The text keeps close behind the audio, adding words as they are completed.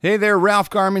Hey there,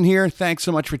 Ralph Garman here. Thanks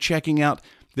so much for checking out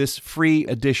this free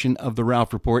edition of The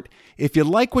Ralph Report. If you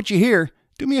like what you hear,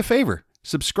 do me a favor.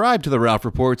 Subscribe to The Ralph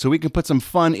Report so we can put some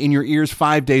fun in your ears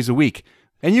 5 days a week.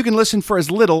 And you can listen for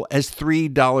as little as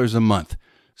 $3 a month.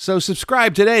 So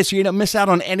subscribe today so you don't miss out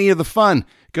on any of the fun.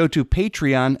 Go to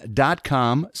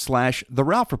patreon.com/The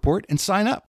Ralph Report and sign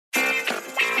up.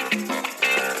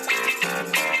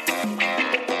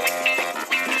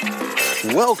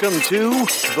 Welcome to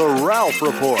The Ralph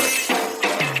Report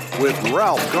with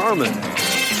Ralph Garman.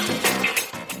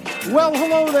 Well,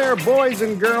 hello there, boys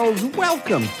and girls.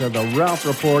 Welcome to The Ralph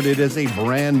Report. It is a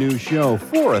brand new show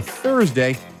for a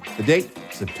Thursday. The date,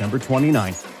 September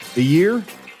 29th. The year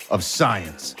of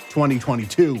science,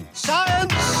 2022.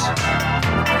 Science!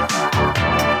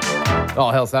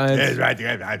 All hell science.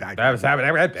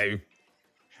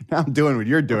 I'm doing what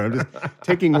you're doing. I'm just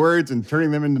taking words and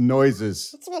turning them into noises.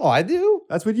 That's what I do.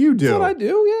 That's what you do. That's what I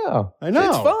do, yeah. I know.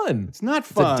 It's fun. It's not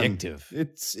fun. It's addictive.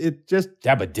 It just...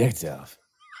 addictive.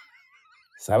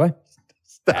 ¿Sabe?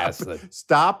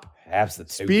 Stop.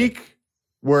 Speak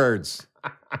words.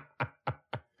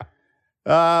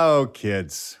 Oh,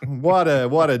 kids. What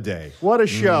a day. What a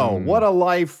show. What a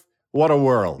life. What a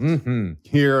world.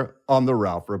 Here on The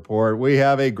Ralph Report. We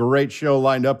have a great show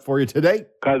lined up for you today.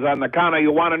 Because on the counter,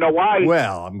 you want to know why?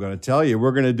 Well, I'm going to tell you.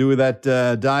 We're going to do that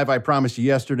dive I promised you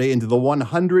yesterday into the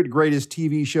 100 greatest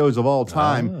TV shows of all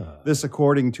time. This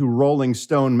according to Rolling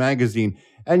Stone magazine.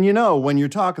 And you know, when you're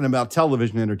talking about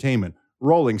television entertainment,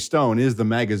 Rolling Stone is the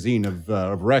magazine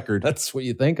of record. That's what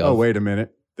you think of. Oh, wait a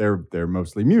minute. They're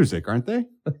mostly music, aren't they?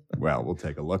 Well, we'll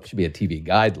take a look. Should be a TV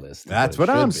guide list. That's what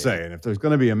I'm saying. If there's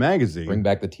going to be a magazine. Bring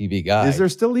back the TV guide. Is there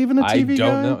still even a TV guide?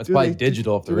 I don't know. It's probably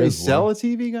digital if there is one. Do they sell a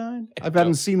TV guide? I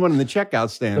haven't seen one in the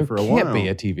checkout stand for a while. There can't be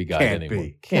a TV guide anymore.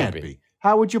 Can't be.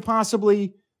 How would you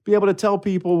possibly be able to tell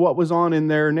people what was on in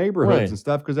their neighborhoods and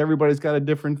stuff? Because everybody's got a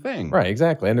different thing. Right,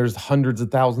 exactly. And there's hundreds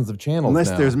of thousands of channels unless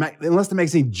now. Unless the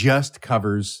magazine just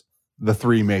covers the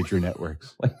three major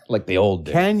networks. like the old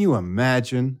days. Can you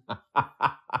imagine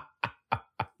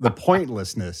the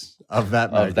pointlessness of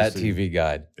that magazine? Of that TV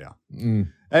guide. Yeah.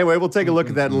 Anyway, we'll take a look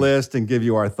at that list and give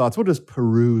you our thoughts. We'll just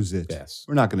peruse it. Yes.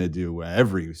 We're not going to do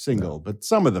every single, but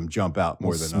some of them jump out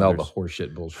more than smell others. The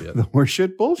horseshit bullshit. The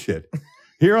horseshit bullshit.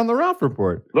 Here on The Ralph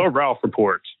Report. The Ralph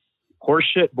Report.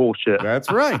 Horseshit bullshit.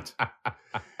 That's right.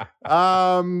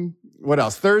 What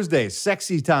else? Thursday,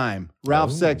 Sexy Time,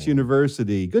 Ralph Sex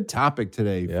University. Good topic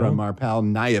today from our pal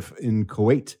Naif in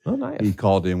Kuwait. Oh, nice. He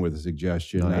called in with a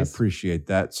suggestion. Nice. I appreciate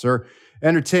that, sir.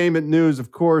 Entertainment news,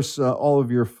 of course, all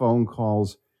of your phone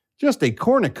calls. Just a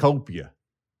cornucopia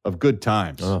of good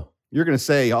times. You're going to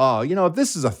say, oh, you know, if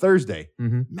this is a Thursday,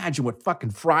 imagine what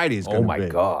fucking Friday is going to be. Oh, my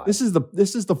God. This is the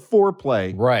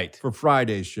foreplay for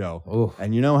Friday's show. Oof.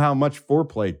 And you know how much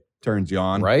foreplay turns you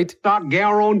on. Right? Stock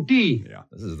guarantee. Yeah.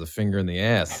 This is the finger in the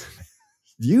ass.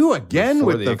 You again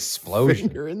Before with the the explosion.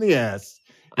 finger in the ass.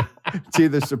 It's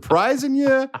either surprising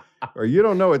you or you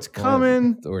don't know it's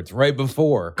coming. Or it's right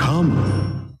before.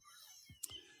 Come.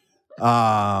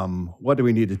 What do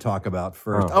we need to talk about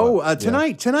first?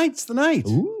 Tonight's the night.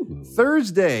 Ooh.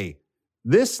 Thursday.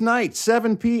 This night,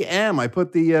 7 p.m. I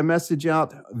put the message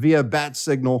out via bat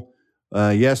signal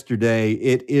yesterday.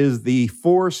 It is the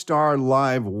 4-star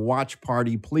live watch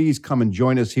party. Please come and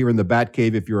join us here in the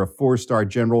Batcave if you're a 4-star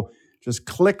general. Just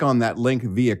click on that link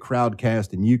via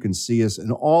Crowdcast and you can see us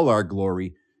in all our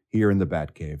glory here in the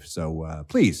Batcave. So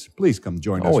please come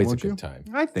join us. Always a good time.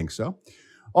 I think so.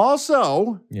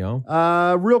 Also,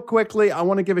 real quickly, I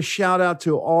want to give a shout out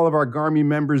to all of our Garmy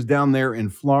members down there in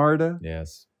Florida.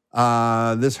 Yes.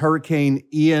 This Hurricane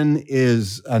Ian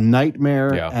is a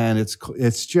nightmare, and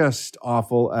it's just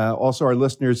awful. Also, our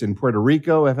listeners in Puerto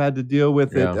Rico have had to deal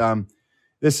with it.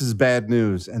 This is bad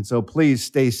news, and so please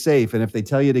stay safe. And if they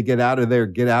tell you to get out of there,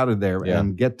 get out of there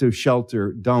and get to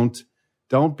shelter. Don't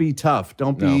be tough.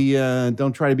 Don't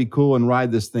try to be cool and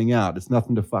ride this thing out. It's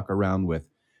nothing to fuck around with.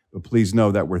 But please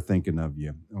know that we're thinking of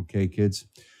you. Okay, kids?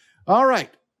 All right.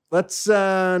 Let's,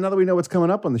 now that we know what's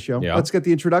coming up on the show, let's get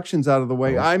the introductions out of the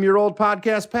way. I'm your old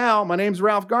podcast pal. My name's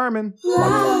Ralph Garman.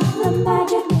 Ralph the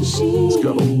Magic Machine. He's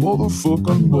got a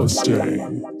motherfucking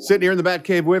Mustang. Sitting here in the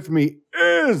Batcave with me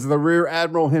is the Rear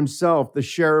Admiral himself, the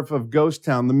Sheriff of Ghost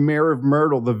Town, the Mayor of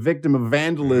Myrtle, the victim of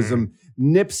vandalism,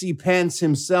 Nipsey Pence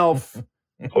himself.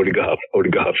 Holy God.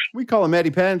 We call him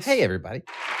Eddie Pence. Hey, everybody.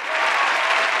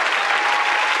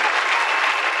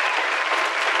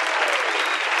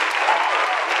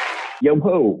 Yo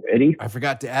ho, Eddie. I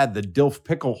forgot to add the Dilf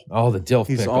Pickle. Oh, the Dilf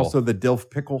He's Pickle. also the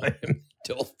Dilf Pickle.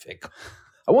 Dilf Pickle.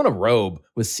 I want a robe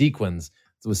with sequins.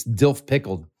 It was Dilf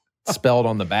Pickled spelled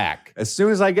on the back. As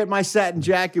soon as I get my satin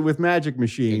jacket with Magic A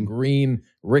Machine, green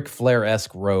Ric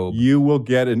Flair-esque robe. you will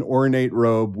get an ornate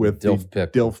robe with Dilf the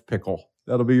pickle. Dilf pickle.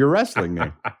 That'll be your wrestling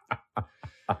name.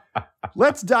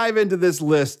 Let's dive into this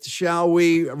list, shall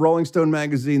we? Rolling Stone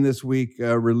magazine this week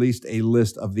released a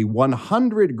list of the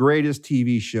 100 greatest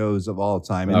TV shows of all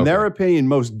time. In their opinion,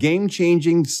 most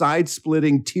game-changing,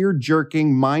 side-splitting,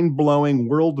 tear-jerking, mind-blowing,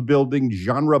 world-building,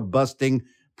 genre-busting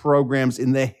programs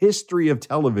in the history of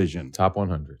television. Top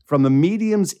 100. From the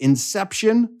medium's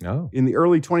inception Oh. in the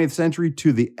early 20th century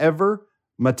to the ever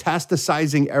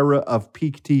metastasizing era of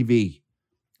peak TV,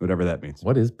 whatever that means.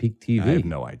 What is peak TV? I have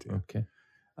no idea. Okay.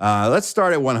 Let's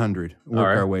start at 100.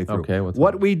 Work our way through. Okay.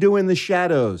 What We Do in the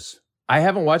Shadows. I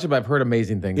haven't watched it, but I've heard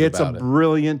amazing things It's about a it.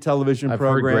 brilliant television I've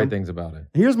program. heard great things about it.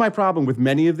 Here's my problem with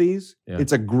many of these. Yeah.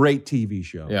 It's a great TV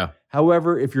show. Yeah.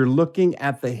 However, if you're looking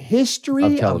at the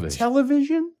history of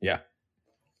television, Yeah.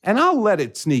 and I'll let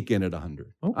it sneak in at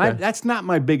 100. Okay. That's not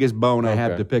my biggest bone I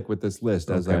have Okay. to pick with this list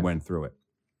as I Okay. went through it.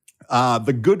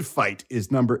 The Good Fight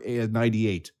is number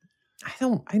 98.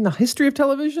 In the history of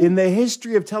television? In the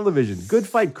history of television, Good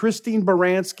Fight, Christine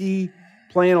Baranski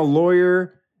playing a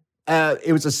lawyer.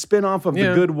 It was a spinoff of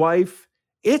The Good Wife.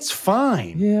 It's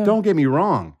fine. Yeah. Don't get me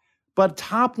wrong. But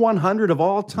top 100 of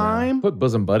all time? Put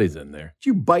Bosom Buddies in there.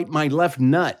 You bite my left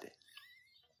nut.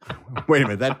 Wait a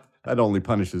minute. That only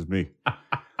punishes me.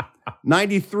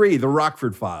 93, The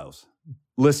Rockford Files.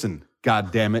 Listen,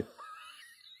 God damn it.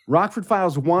 Rockford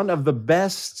Files, one of the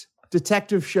best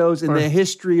detective shows in the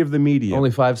history of the media.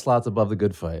 Only 5 slots above The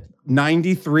Good Fight.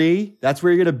 93, that's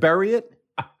where you're going to bury it?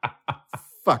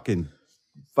 fucking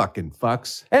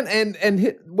fucks.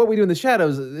 And What We Do in the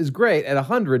Shadows is great at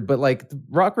 100, but like the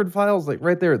Rockford Files, like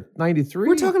right there at 93.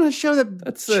 We're talking a show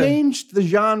that changed the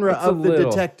genre of the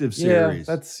detective series.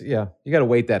 You got to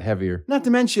weight that heavier. Not to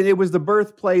mention, it was the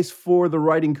birthplace for the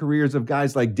writing careers of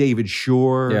guys like David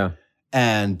Shore. Yeah.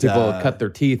 And people cut their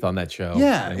teeth on that show.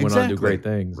 Yeah, and went on to do great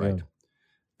things. Right. Yeah.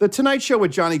 The Tonight Show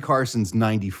with Johnny Carson's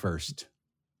 91st.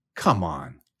 Come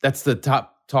on. That's the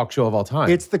top talk show of all time.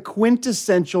 It's the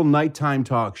quintessential nighttime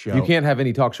talk show. You can't have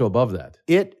any talk show above that.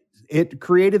 It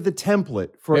created the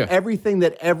template for everything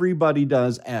that everybody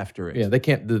does after it. Yeah, they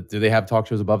can't. Do they have talk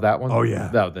shows above that one? Oh,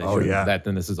 yeah. No, they Oh, shouldn't. yeah.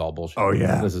 Then this is all bullshit. Oh,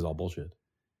 yeah. This is all bullshit.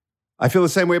 I feel the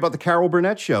same way about the Carol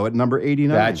Burnett Show at number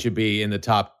 89. That should be in the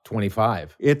top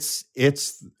 25. It's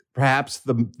perhaps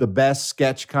the best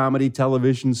sketch comedy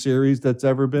television series that's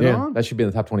ever been on. That should be in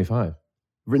the top 25.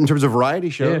 In terms of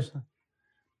variety shows. Yeah.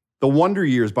 The Wonder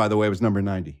Years, by the way, was number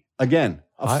 90. Again,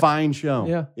 a fine show.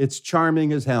 Yeah. It's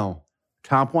charming as hell.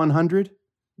 Top 100?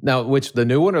 Now, the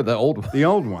new one or the old one? The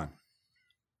old one.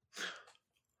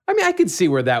 I mean, I could see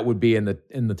where that would be in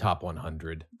the top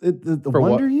 100. The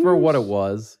Wonder Years? For what it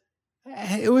was.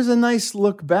 It was a nice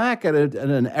look back at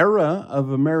an era of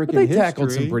American But they history.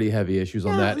 tackled some pretty heavy issues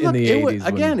on that look, in the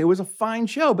 80s. It was a fine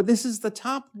show, but this is the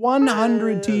top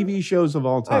 100 TV shows of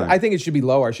all time. I think it should be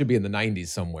lower. It should be in the 90s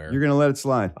somewhere. You're going to let it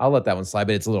slide? I'll let that one slide,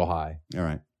 but it's a little high. All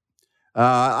right.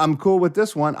 I'm cool with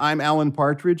this one. I'm Alan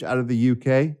Partridge out of the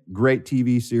UK. Great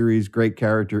TV series, great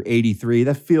character, 83.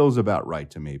 That feels about right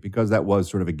to me because that was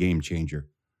sort of a game changer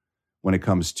when it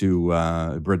comes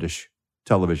to British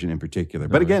television in particular.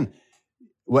 But again,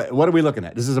 what are we looking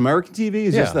at? This is American TV?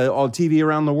 Is this all TV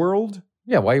around the world?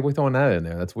 Yeah, why are we throwing that in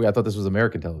there? That's weird. I thought this was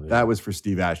American television. That was for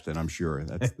Steve Ashton, I'm sure.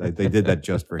 They did that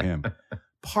just for him.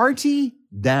 Party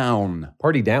Down.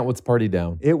 Party Down? What's Party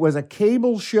Down? It was a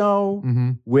cable show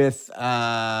with,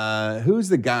 who's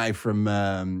the guy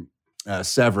from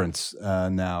Severance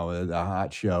now, the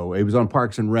hot show. It was on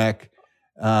Parks and Rec.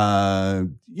 The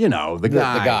guy. The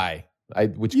guy.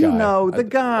 Which guy? You know, the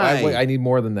guy. I need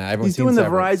more than that. He's doing the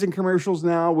Verizon commercials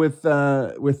now with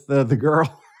the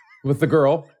girl. With the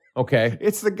girl? Okay.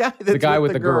 It's the guy that's the guy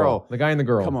with the girl. The guy and the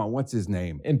girl. Come on, what's his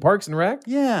name? In Parks and Rec?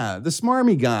 Yeah, the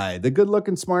smarmy guy, the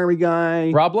good-looking smarmy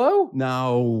guy. Rob Lowe?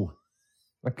 No.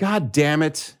 God damn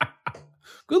it.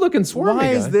 Good-looking swarmy Why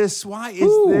guy. is this? Why is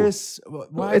this?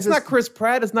 Why it's is this? not Chris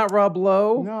Pratt. It's not Rob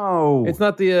Lowe. No. It's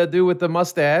not the dude with the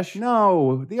mustache.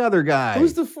 No, the other guy.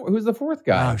 Who's the fourth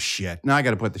guy? Oh, shit. Now I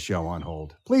got to put the show on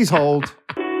hold. Please hold.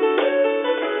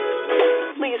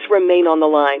 Please remain on the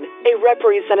line. A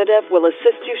representative will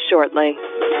assist you shortly.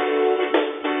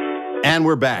 And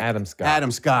we're back. Adam Scott. Adam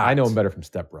Scott. I know him better from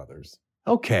Step Brothers.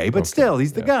 Okay, but still,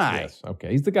 he's the guy. Yes. Okay,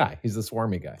 he's the guy. He's the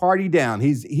swarmy guy. Party Down.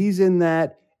 He's in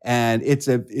that, and it's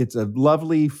a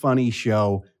lovely, funny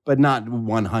show but not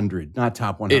 100, not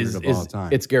top 100 of all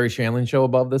time. It's Gary Shandling show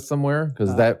above this somewhere?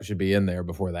 Because that should be in there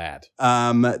before that.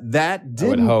 That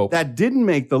didn't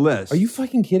make the list. Are you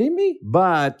fucking kidding me?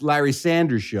 But Larry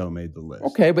Sanders Show made the list.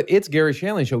 Okay, but it's Gary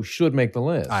Shandling show should make the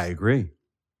list. I agree.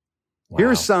 Wow.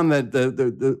 Here's some that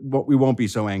the what we won't be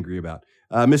so angry about.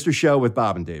 Mr. Show with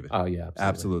Bob and David. Oh, yeah.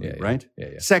 Absolutely, right?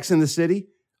 Yeah. Sex in the City.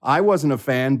 I wasn't a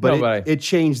fan, but it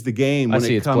changed the game when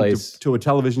it comes to a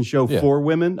television show for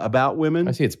women, about women.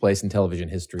 I see its place in television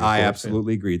history. I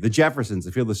absolutely agree. The Jeffersons,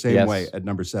 I feel the same way at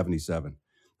number 77.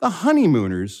 The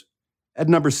Honeymooners at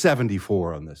number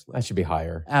 74 on this list. That should be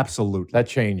higher. Absolutely. That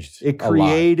changed. It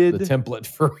created the template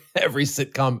for every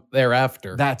sitcom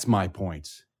thereafter. That's my point.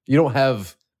 You don't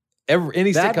have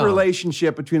any that sitcom.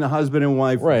 Relationship between a husband and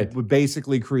wife was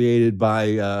basically created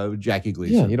by Jackie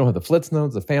Gleason. Yeah, you don't have the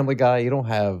Flintstones, the Family Guy. You don't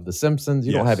have the Simpsons.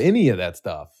 You don't have any of that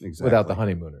stuff without the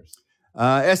Honeymooners.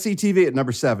 SCTV at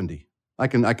number 70. I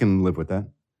can live with that.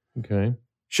 Okay.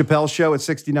 Chappelle's Show at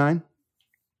 69.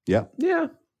 Yeah. Yeah.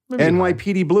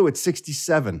 NYPD Blue at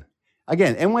 67.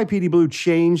 Again, NYPD Blue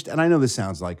changed, and I know this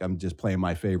sounds like I'm just playing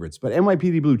my favorites, but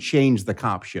NYPD Blue changed the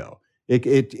cop show.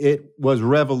 It was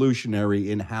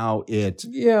revolutionary in how it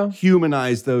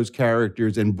humanized those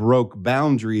characters and broke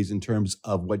boundaries in terms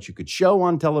of what you could show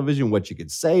on television, what you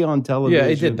could say on television.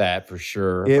 Yeah, it did that for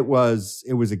sure. It was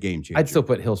a game changer. I'd still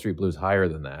put Hill Street Blues higher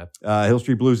than that. Hill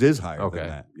Street Blues is higher than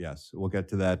that. Yes, we'll get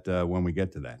to that when we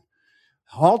get to that.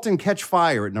 Halt and Catch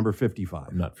Fire at number 55.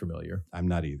 I'm not familiar. I'm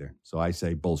not either. So I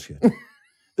say bullshit.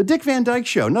 The Dick Van Dyke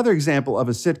Show, another example of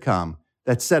a sitcom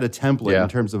that set a template in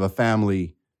terms of a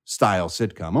family style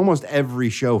sitcom. Almost every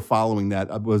show following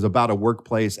that was about a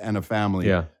workplace and a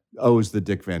family. Owes the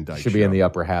Dick Van Dyke Show. Should be in the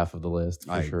upper half of the list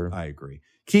for sure. I agree.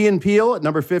 Key and Peele at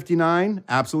number 59.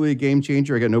 Absolutely a game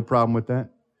changer. I got no problem with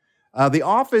that. The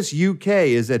Office UK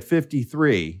is at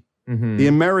 53. Mm-hmm. The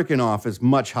American Office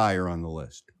much higher on the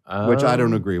list, which I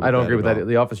don't agree with. I don't agree with that.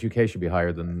 The Office UK should be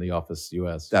higher than the Office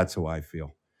US. That's how I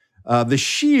feel. The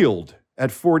Shield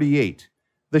at 48.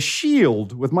 The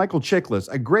Shield with Michael Chiklis,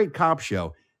 a great cop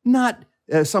show. Not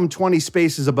some 20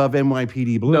 spaces above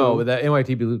NYPD Blue. No, but that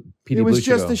NYPD Blue. It was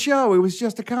just a show. It was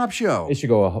just a cop show. It should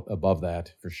go above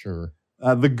that for sure.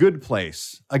 The Good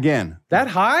Place, again. That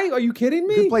high? Are you kidding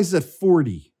me? Good Place is at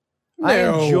 40. No.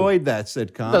 I enjoyed that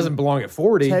sitcom. It doesn't belong at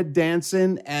 40. Ted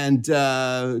Danson and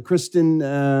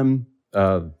Kristen.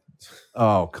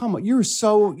 Oh, come on.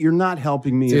 You're not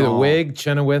helping me it's at either all. Wig,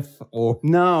 Chenoweth, or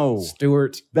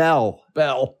Stewart. Bell.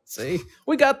 See?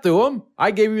 We got through them. I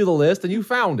gave you the list and you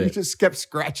found it. You just kept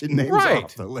scratching names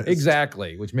off the list.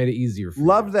 Exactly, which made it easier for you.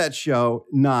 Loved that show,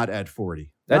 not at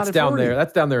 40. That's down 40. There.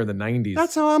 That's down there in the 90s.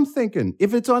 That's how I'm thinking.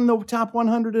 If it's on the top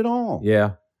 100 at all.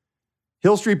 Yeah.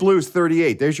 Hill Street Blues,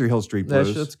 38. There's your Hill Street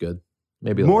Blues. That's good.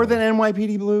 Maybe more than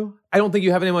NYPD Blue? I don't think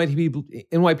you have an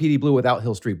NYPD Blue without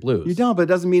Hill Street Blues. You don't, but it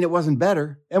doesn't mean it wasn't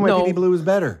better. NYPD Blue is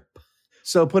better.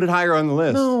 So put it higher on the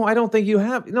list. No, I don't think you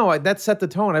have. No, that set the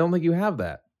tone. I don't think you have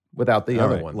that without the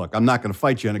other one. Look, I'm not going to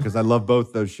fight you on it because I love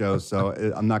both those shows, so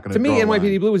I'm not going to To me,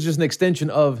 NYPD Blue was just an extension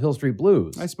of Hill Street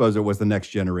Blues. I suppose it was the next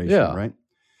generation, right?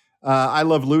 I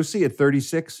Love Lucy at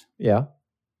 36. Yeah.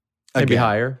 Maybe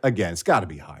higher. Again, it's got to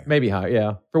be higher. Maybe higher,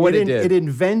 yeah. For what it did. It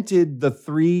invented the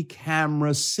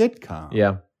 3-camera sitcom.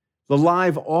 Yeah. The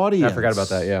live audience. I forgot about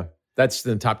that, yeah. That's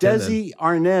the top 10. Desi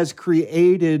Arnaz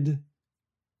created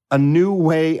a new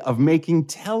way of making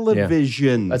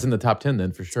television. Yeah. That's in the top 10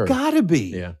 then, for sure. Got to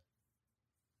be. Yeah.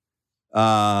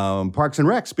 Parks and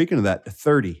Rec, speaking of that,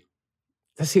 30.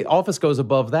 See, Office goes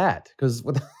above that. Because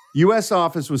U.S.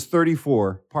 Office was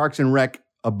 34. Parks and Rec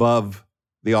above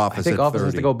The Office. I think Office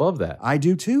has to go above that. I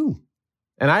do too.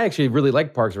 And I actually really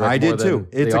like Parks and Rec. I did too.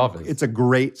 The Office. It's a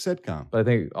great sitcom. But I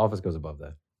think Office goes above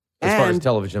that. As far as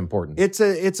television importance.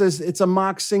 It's a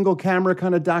mock single camera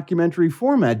kind of documentary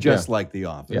format, just like The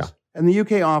Office. Yeah. And the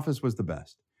UK Office was the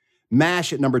best.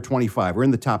 MASH at number 25. We're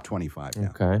in the top 25 now.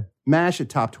 Okay. MASH at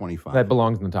top 25. That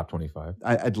belongs in the top 25.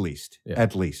 At least. Yeah.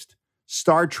 At least.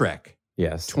 Star Trek.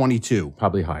 Yes. 22.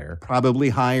 Probably higher. Probably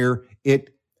higher.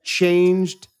 It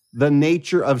changed the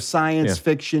nature of science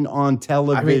fiction on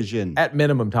television. I mean, at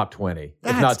minimum, top 20.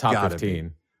 If not top 15.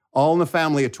 Be. All in the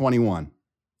Family at 21.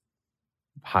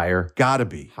 Higher. Gotta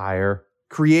be. Higher.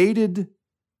 Created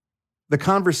the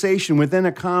conversation within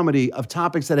a comedy of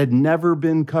topics that had never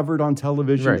been covered on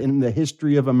television in the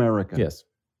history of America. Yes.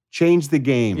 Changed the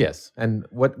game. Yes. And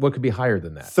what could be higher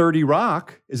than that? 30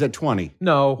 Rock is at 20.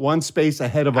 No. One space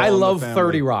ahead of All I in love the Family.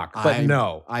 30 Rock, but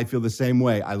no. I feel the same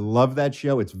way. I love that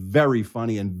show. It's very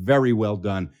funny and very well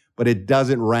done, but it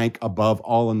doesn't rank above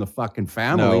All in the fucking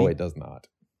Family. No, it does not.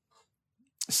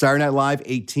 Saturday Night Live,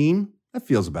 18. That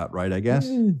feels about right, I guess.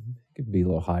 Give Could be a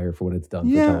little higher for what it's done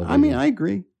for Yeah, television. I mean, I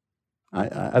agree. I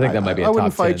think that might be a top 10. I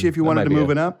wouldn't fight you if you wanted to move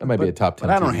it up. That might be a top 10.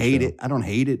 But I don't TV hate show. it. I don't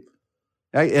hate it.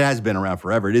 It has been around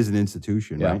forever. It is an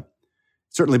institution, Yeah. right?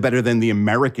 Certainly better than The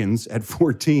Americans at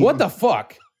 14. What the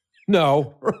fuck?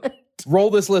 No. Right.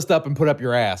 Roll this list up and put up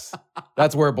your ass.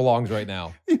 That's where it belongs right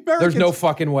now. The There's Americans, no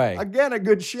fucking way. Again, a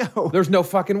good show. There's no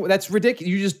fucking. That's ridiculous.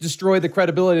 You just destroyed the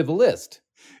credibility of the list.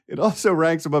 It also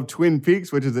ranks above Twin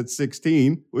Peaks, which is at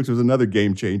 16, which was another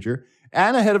game changer,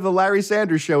 and ahead of the Larry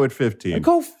Sanders Show at 15.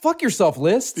 Go fuck yourself,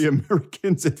 list. The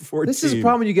Americans at 14. This is a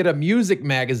problem when you get a music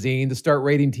magazine to start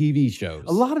rating TV shows.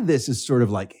 A lot of this is sort of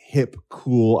like hip,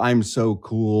 cool, I'm so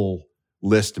cool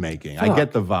list making. I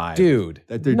get the vibe. Dude.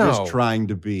 That they're just trying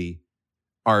to be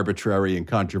arbitrary and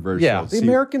controversial. Yeah, the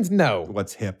Americans know.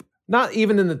 What's hip. Not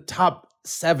even in the top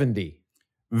 70.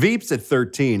 Veep's at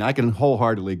 13. I can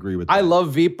wholeheartedly agree with that. I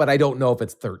love Veep, but I don't know if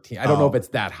it's 13. I don't know if it's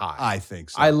that high. I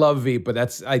think so. I love Veep, but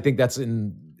I think that's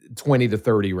in 20 to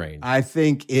 30 range. I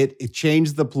think it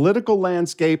changed the political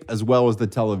landscape as well as the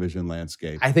television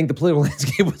landscape. I think the political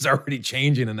landscape was already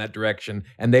changing in that direction,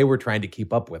 and they were trying to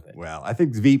keep up with it. Well, I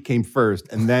think Veep came first,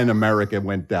 and then America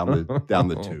went down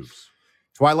the tubes.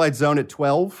 Twilight Zone at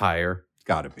 12. Higher.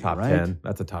 Got to be, Top right? 10.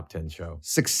 That's a top 10 show.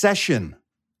 Succession.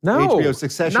 No. HBO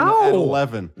Succession at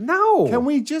 11. No. Can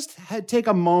we just take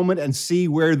a moment and see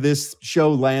where this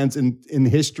show lands in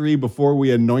history before we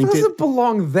anoint It doesn't it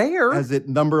belong there. as it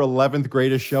number 11th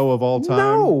greatest show of all time?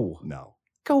 No.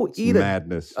 Go It's eat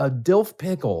madness. a Dilf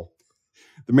pickle.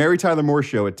 The Mary Tyler Moore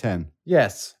Show at 10.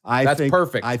 Yes. That's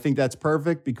perfect. I think that's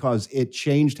perfect because it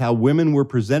changed how women were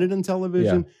presented in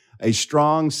television. Yeah. A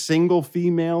strong single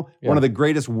female, one of the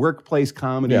greatest workplace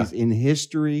comedies in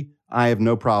history. I have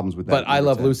no problems with that. But I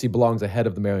Love Lucy belongs ahead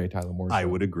of the Mary Tyler Moore Show. I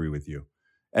would agree with you.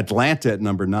 Atlanta at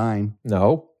number 9.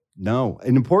 No.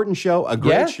 An important show, a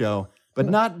great show, but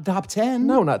not top 10.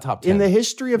 No, not top 10. In the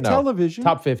history of television.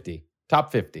 Top 50.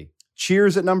 Top 50.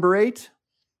 Cheers at number 8.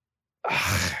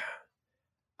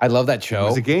 I love that show. It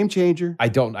was a game changer. I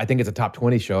think it's a top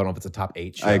 20 show. I don't know if it's a top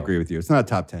 8 show. I agree with you. It's not a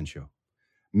top 10 show.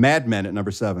 Mad Men at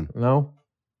number 7. No.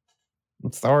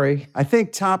 I'm sorry. I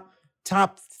think top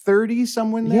 30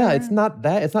 somewhere in there. Yeah, it's not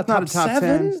that. It's not top a top 7.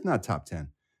 10. It's not top 10.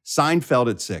 Seinfeld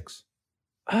at 6.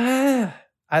 I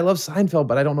love Seinfeld,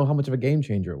 but I don't know how much of a game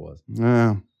changer it was.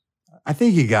 I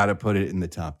think you got to put it in the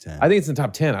top 10. I think it's in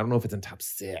top 10. I don't know if it's in top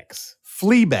 6.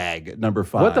 Fleabag at number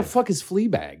 5. What the fuck is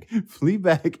Fleabag?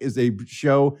 Fleabag is a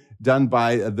show done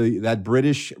by that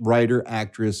British writer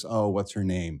actress. Oh, what's her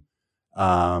name?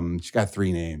 She's got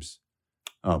 3 names.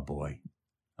 Oh boy.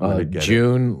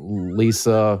 June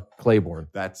Lisa Claiborne.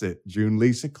 That's it. June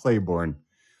Lisa Claiborne.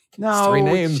 No, 3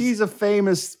 names. She's a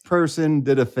famous person,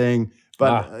 did a thing.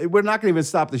 But we're not going to even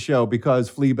stop the show because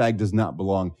Fleabag does not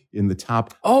belong in the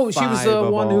top. Oh, she was the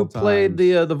one who played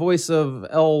the voice of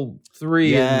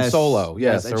L3 in Solo.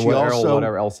 Yes, and or she whatever, also,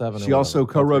 whatever, L7. She also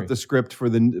co-wrote the script for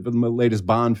the latest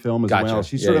Bond film as well.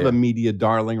 She's sort of a media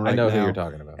darling right now. I know who you're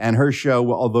talking about. And her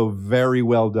show, although very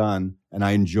well done, and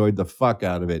I enjoyed the fuck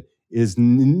out of it, is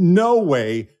no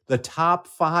way the top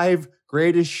 5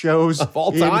 greatest shows of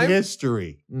all time in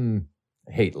history.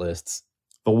 I hate lists.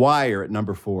 The Wire at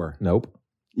number 4. Nope.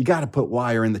 You got to put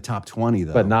Wire in the top 20,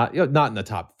 though. But not in the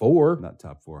top 4. Not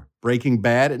top 4. Breaking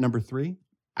Bad at number 3.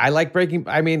 I like I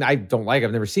don't like it.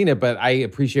 I've never seen it, but I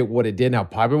appreciate what it did and how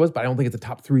popular it was, but I don't think it's a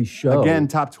top 3 show. Again,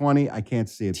 top 20. I can't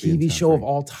see it being TV top show 3. of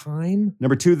all time?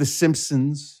 Number 2, The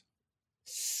Simpsons.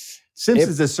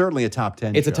 Simpsons is certainly a top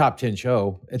 10 It's show. a top 10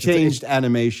 show. It's Changed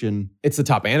animation. It's the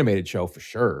top animated show for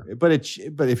sure. But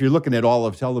if you're looking at all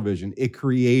of television, it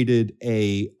created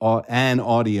an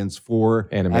audience for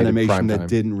animation that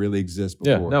didn't really exist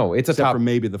before. Yeah, no, it's except for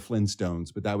maybe the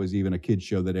Flintstones, but that was even a kid's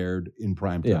show that aired in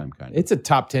prime time kind of. It's a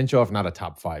top 10 show, if not a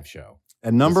top 5 show.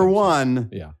 And number 1,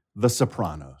 yeah, The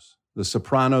Sopranos. The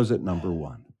Sopranos at number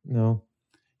 1. No.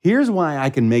 Here's why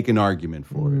I can make an argument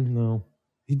for it. No.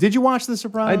 Did you watch The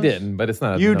Sopranos? I didn't, but it's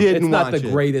not. It's not the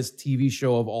greatest TV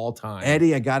show of all time.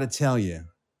 Eddie, I got to tell you,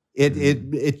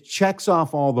 it checks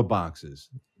off all the boxes.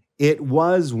 It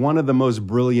was one of the most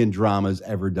brilliant dramas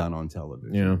ever done on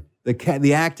television. Yeah,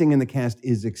 the acting in the cast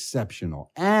is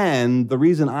exceptional, and the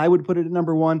reason I would put it at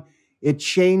number 1, it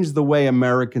changed the way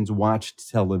Americans watched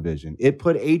television. It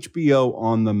put HBO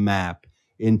on the map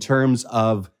in terms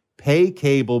of pay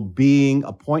cable being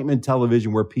appointment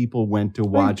television where people went to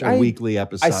watch a weekly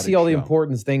episode. I see all the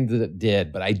importance things that it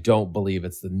did, but I don't believe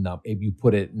it's if you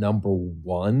put it number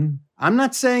 1. I'm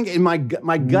not saying in my gut.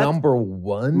 Number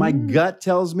one? My gut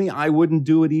tells me I wouldn't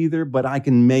do it either, but I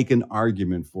can make an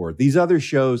argument for it. These other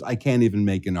shows, I can't even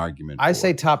make an argument for. I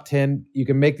say top 10. You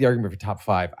can make the argument for top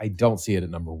 5. I don't see it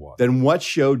at number 1. Then what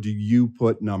show do you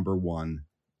put number 1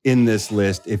 in this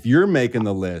list? If you're making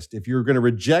the list, if you're going to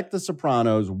reject The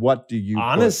Sopranos, what do you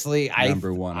honestly, put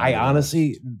number 1? I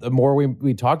honestly, the more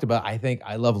we talked about, I think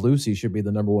I Love Lucy should be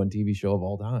the number 1 TV show of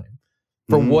all time.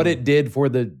 For what it did for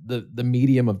the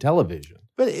medium of television,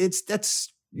 but it's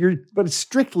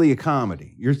strictly a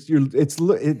comedy.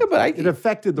 It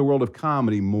affected the world of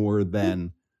comedy more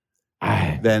than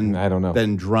I don't know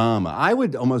than drama. I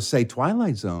would almost say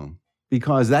Twilight Zone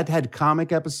because that had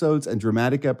comic episodes and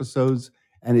dramatic episodes,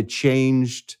 and it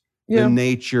changed the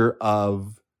nature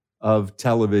of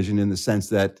television in the sense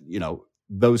that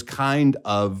those kind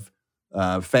of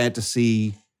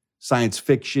fantasy, science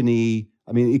fiction-y.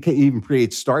 I mean, it can even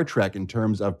create Star Trek in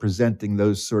terms of presenting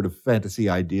those sort of fantasy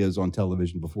ideas on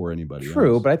television before anybody else.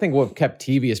 True, but I think what kept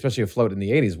TV, especially afloat in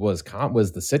the 80s, was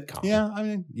the sitcom. Yeah, I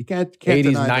mean, you can't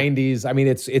 80s, 90s. I mean,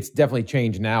 it's definitely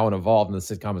changed now and evolved, and the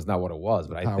sitcom is not what it was.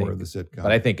 But I think of the sitcom.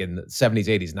 But I think in the 70s,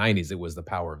 80s, 90s, it was the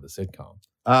power of the sitcom.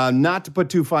 Not to put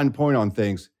too fine a point on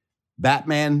things,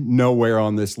 Batman nowhere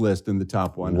on this list in the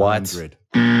top 100. What?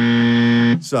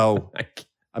 So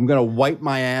I'm going to wipe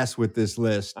my ass with this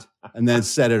list and then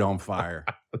set it on fire.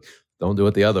 Don't do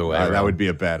it the other way. That would be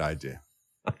a bad idea.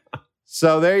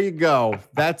 So there you go.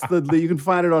 That's you can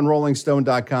find it on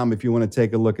rollingstone.com if you want to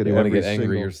take a look at it. You want to get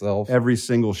angry yourself? Every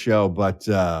single show, but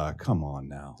come on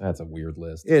now. That's a weird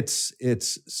list. It's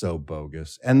so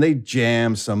bogus. And they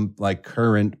jam some like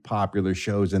current popular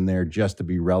shows in there just to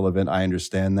be relevant. I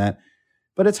understand that.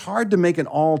 But it's hard to make an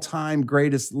all-time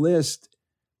greatest list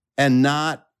and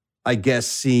not, I guess,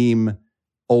 seem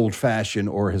old-fashioned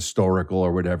or historical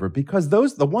or whatever, because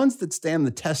the ones that stand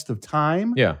the test of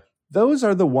time, those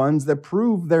are the ones that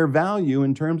prove their value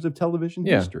in terms of television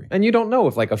history. And you don't know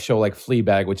if like a show like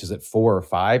Fleabag, which is at 4 or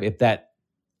 5, if that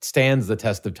stands the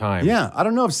test of time. Yeah, I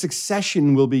don't know if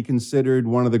Succession will be considered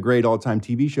one of the great all-time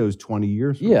TV shows 20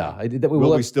 years from now.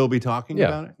 Will we still be talking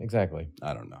about it? Exactly.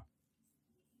 I don't know.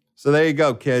 So there you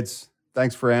go, kids.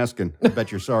 Thanks for asking. I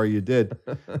bet you're sorry you did.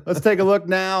 Let's take a look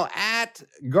now at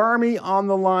Garmy on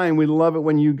the line. We love it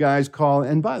when you guys call.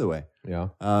 And by the way,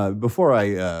 before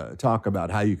I talk about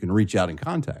how you can reach out and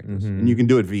contact us, and you can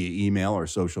do it via email or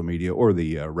social media or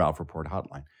the Ralph Report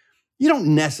hotline, you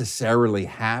don't necessarily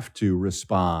have to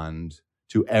respond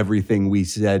to everything we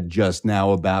said just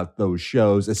now about those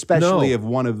shows, especially if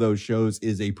one of those shows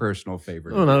is a personal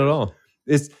favorite. No, not at all.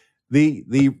 It's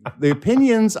the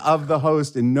opinions of the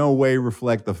host in no way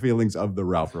reflect the feelings of the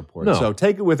Ralph Report. No. So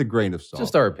take it with a grain of salt.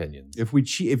 Just our opinions.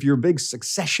 If you're a big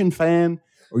Succession fan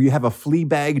or you have a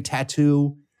Fleabag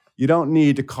tattoo, you don't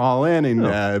need to call in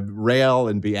and rail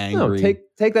and be angry. No,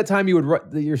 take that time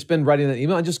you spend writing that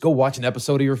email and just go watch an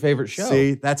episode of your favorite show.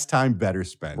 See, that's time better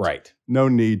spent. Right. No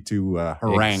need to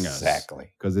harangue us.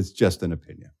 Exactly. Because it's just an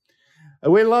opinion.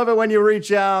 We love it when you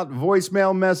reach out.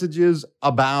 Voicemail messages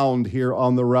abound here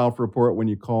on the Ralph Report when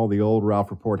you call the old Ralph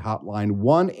Report hotline,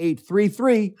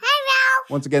 1-833. Hi,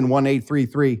 Ralph. Once again,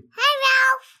 1-833. Hi,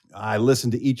 Ralph. I listen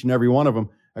to each and every one of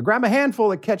them. I grab a handful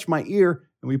that catch my ear,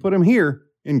 and we put them here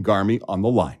in Garmy on the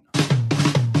line.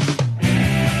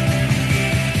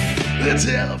 The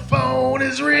telephone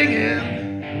is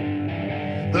ringing.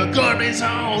 The Garmy's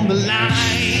on the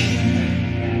line.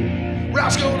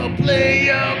 Ralph's gonna play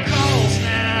your calls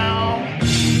now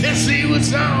and see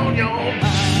what's on your mind.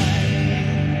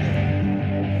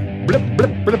 Blip,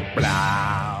 blip, blip,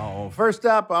 blow. First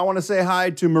up, I want to say hi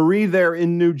to Marie there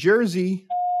in New Jersey.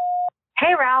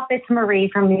 Hey, Ralph, it's Marie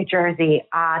from New Jersey.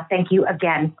 Thank you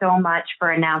again so much for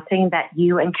announcing that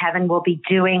you and Kevin will be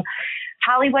doing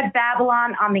Hollywood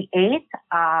Babylon on the 8th.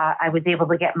 I was able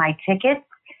to get my tickets,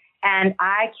 and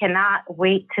I cannot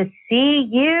wait to see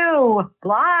you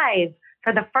live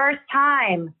for the first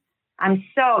time. I'm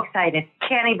so excited.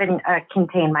 Can't even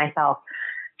contain myself.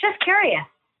 Just curious.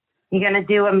 You going to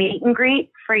do a meet and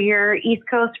greet for your East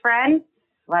Coast friends?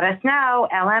 Let us know.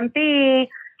 LMB.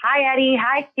 Hi, Eddie.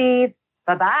 Hi, Steve.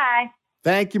 Bye-bye.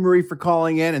 Thank you, Marie, for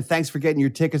calling in, and thanks for getting your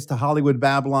tickets to Hollywood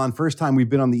Babylon. First time we've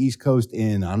been on the East Coast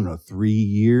in, 3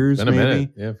 years, been a maybe.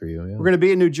 Minute. Yeah, for you, yeah. We're going to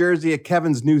be in New Jersey at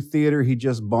Kevin's new theater. He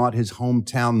just bought his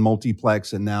hometown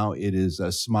multiplex, and now it is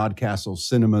Smodcastle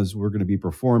Cinemas. We're going to be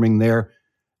performing there.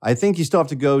 I think you still have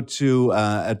to go to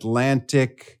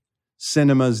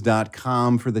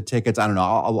AtlanticCinemas.com for the tickets. I don't know.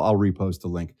 I'll repost the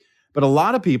link. But a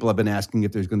lot of people have been asking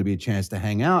if there's going to be a chance to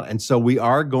hang out. And so we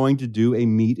are going to do a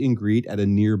meet and greet at a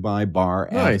nearby bar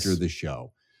after the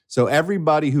show. So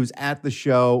everybody who's at the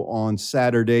show on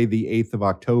Saturday, the 8th of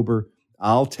October,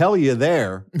 I'll tell you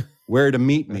there where to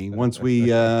meet me once we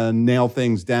nail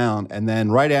things down. And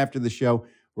then right after the show,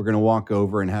 we're going to walk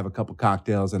over and have a couple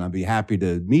cocktails, and I'll be happy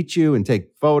to meet you and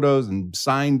take photos and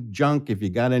sign junk. If you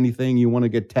got anything you want to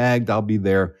get tagged, I'll be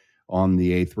there on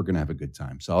the 8th. We're going to have a good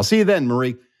time. So I'll see you then,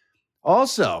 Marie.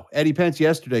 Also, Eddie Pence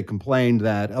yesterday complained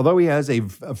that although he has a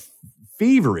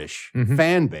feverish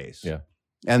fan base,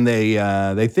 and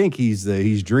they think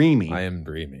he's dreamy. I am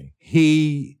dreamy.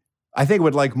 I think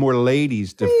would like more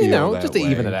ladies to feel that just to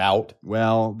way. even it out.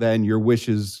 Well, then your wish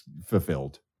is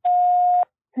fulfilled.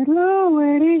 Hello,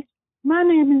 Eddie. My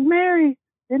name is Mary,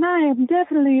 and I am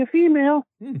definitely a female,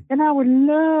 and I would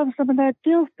love some of that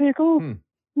dill pickle.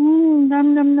 Num,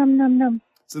 num, num, num, num.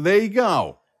 So there you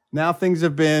go. Now things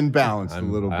have been balanced a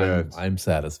little bit. I'm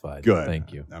satisfied. Good.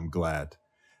 Thank you. I'm glad.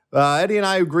 Eddie and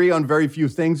I agree on very few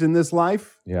things in this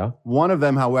life. Yeah. One of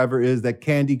them, however, is that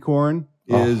candy corn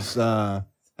has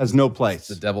no place.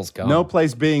 The devil's gum. No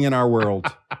place being in our world.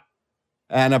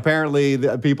 And apparently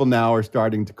the people now are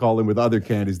starting to call in with other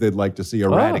candies they'd like to see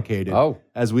eradicated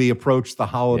as we approach the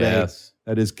holiday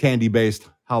that is candy-based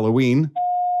Halloween.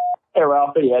 Hey,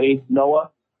 Ralph. Hey, Eddie.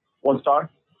 Noah. 1 star.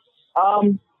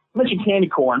 Mention candy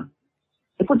corn.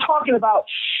 If we're talking about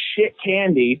shit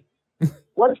candy,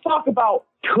 let's talk about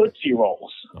Tootsie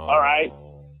Rolls. All right?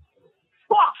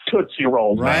 Fuck Tootsie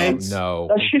Rolls, right? Man. No.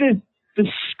 That shit is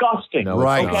disgusting. No,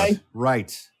 right. Okay?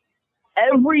 Right.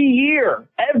 Every year,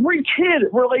 every kid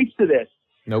relates to this.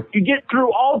 Nope. You get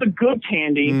through all the good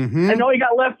candy, and all you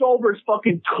got left over is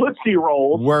fucking Tootsie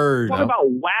Rolls. Word. Talk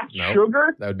about wax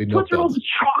sugar. That would be Tootsie Rolls is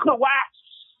chocolate wax.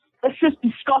 That's just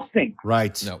disgusting.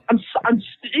 Right. No. I'm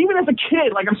even as a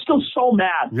kid, like I'm still so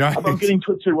mad about getting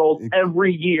Tootsie Rolls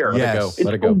every year. Yes. It's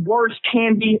the worst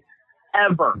candy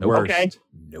ever. Worst. Okay.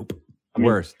 Nope.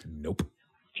 Worst. Nope.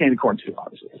 Candy corn too,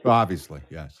 obviously. Obviously,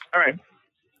 yes. All right.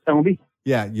 MLB.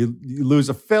 Yeah, you lose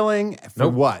a filling for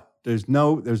what? There's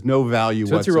no value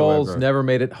Tootsie whatsoever. Rolls never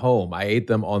made it home. I ate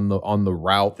them on the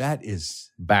route. That is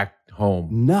back home.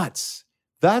 Nuts.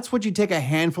 That's what you take a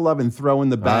handful of and throw in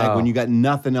the bag when you got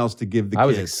nothing else to give the kids. I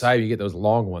was excited you get those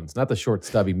long ones, not the short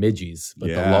stubby midgies, but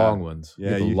the long ones.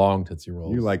 Yeah, the long Tootsie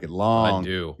Rolls. You like it long. I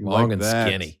do. You Long like and that.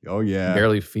 skinny. Oh yeah. You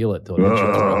barely feel it till it hits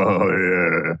your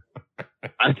throat. Yeah.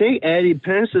 I think Eddie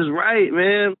Pence is right,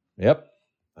 man. Yep,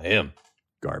 I am.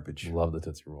 Garbage. Love the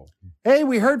Tootsie Roll. Hey,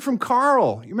 we heard from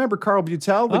Carl. You remember Carl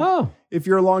Butel? If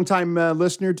you're a longtime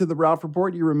listener to the Ralph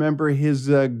Report, you remember his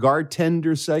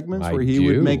Gartender segments where he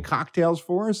would make cocktails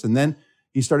for us, and then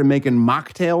he started making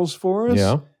mocktails for us.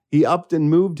 Yeah. He upped and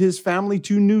moved his family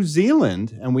to New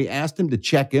Zealand, and we asked him to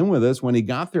check in with us when he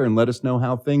got there and let us know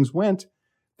how things went.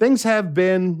 Things have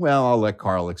been, well, I'll let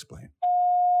Carl explain.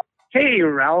 Hey,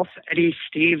 Ralph, Eddie,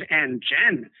 Steve, and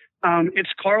Jen. It's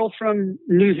Carl from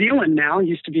New Zealand now,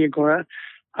 used to be Agora.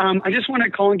 I just want to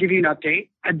call and give you an update.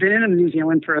 I've been in New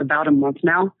Zealand for about a month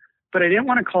now, but I didn't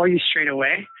want to call you straight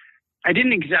away. I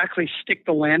didn't exactly stick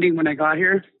the landing when I got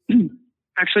here.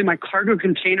 Actually, my cargo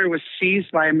container was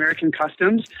seized by American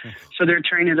Customs, so they're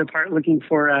tearing it apart looking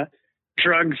for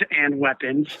drugs and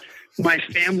weapons. My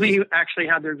family actually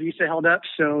had their visa held up,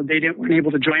 so they weren't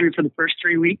able to join me for the first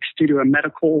 3 weeks due to a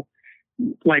medical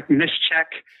mischeck.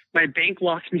 My bank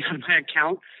locked me out of my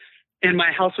account, and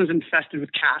my house was infested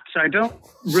with cats. So I don't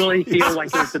really feel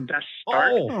like it was the best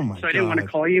start. So I didn't want to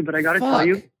call you, but I got to tell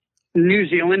you, New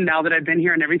Zealand, now that I've been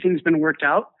here and everything's been worked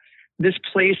out, this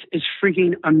place is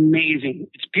freaking amazing.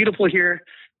 It's beautiful here.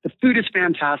 The food is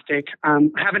fantastic. I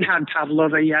haven't had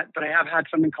pavlova yet, but I have had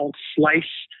something called slice.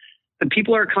 The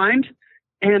people are kind,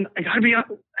 and I got to be honest,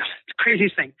 the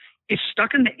craziest thing, it's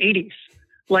stuck in the 80s.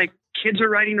 Like, kids are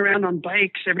riding around on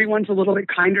bikes. Everyone's a little bit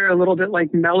kinder, a little bit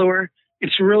mellower.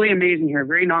 It's really amazing here.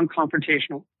 Very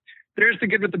non-confrontational. There's the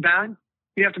good with the bad.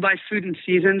 You have to buy food in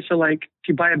season. So if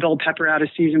you buy a bell pepper out of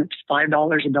season, it's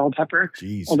 $5 a bell pepper.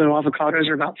 Jeez. Although avocados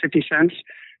are about 50 cents.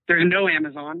 There's no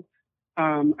Amazon.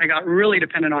 I got really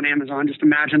dependent on Amazon. Just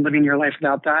imagine living your life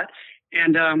without that.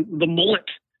 And the mullet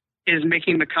is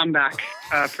making the comeback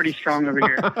pretty strong over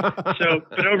here.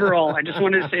 But overall, I just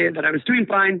wanted to say that I was doing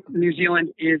fine. New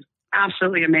Zealand is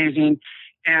absolutely amazing.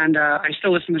 And I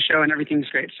still listen to the show and everything's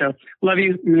great. So love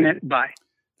you. Mean it. Bye.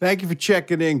 Thank you for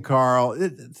checking in, Carl. The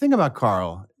thing about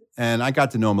Carl, and I got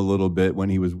to know him a little bit when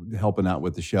he was helping out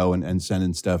with the show and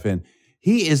sending stuff in.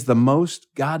 He is the most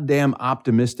goddamn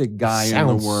optimistic guy in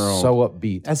the world. So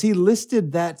upbeat. As he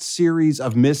listed that series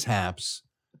of mishaps,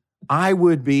 I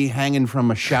would be hanging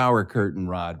from a shower curtain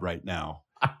rod right now.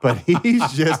 But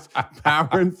he's just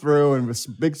powering through and with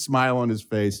a big smile on his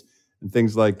face. And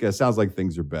things sounds like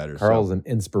things are better. Carl's an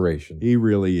inspiration. He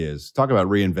really is. Talk about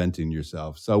reinventing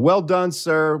yourself. So well done,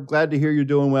 sir. Glad to hear you're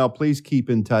doing well. Please keep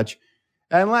in touch.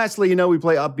 And lastly, we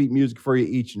play upbeat music for you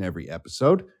each and every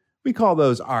episode. We call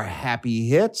those our happy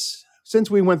hits.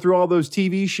 Since we went through all those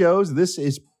TV shows, this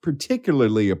is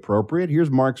particularly appropriate.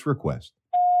 Here's Mark's request.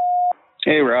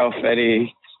 Hey, Ralph,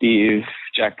 Eddie, Steve,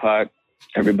 Jackpot,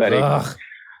 everybody.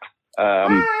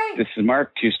 This is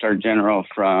Mark, 2-star general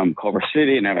from Culver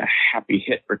City, and I have a happy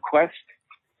hit request.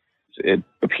 It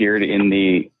appeared in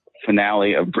the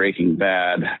finale of Breaking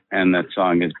Bad, and that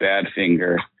song is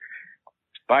Badfinger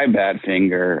by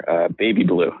Badfinger, Baby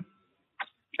Blue.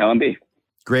 L&B.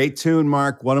 Great tune,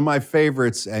 Mark. One of my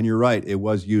favorites, and you're right, it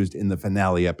was used in the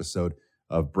finale episode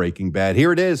of Breaking Bad.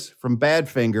 Here it is from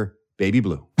Badfinger, Baby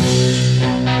Blue.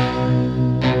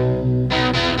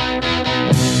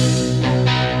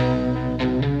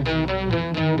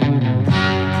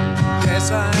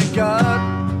 Guess I got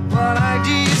what I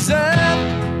deserve.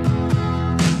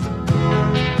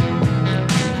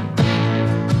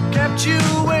 Kept you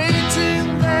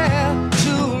waiting there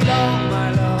too long,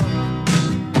 my love.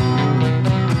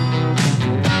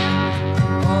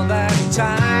 All that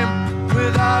time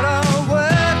without a word.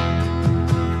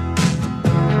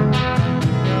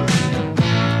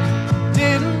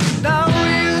 Didn't know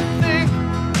you'd think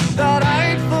that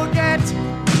I'd forget,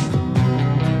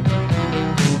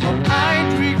 or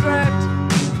I'd regret.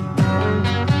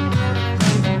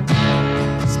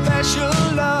 Special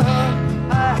love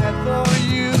I had for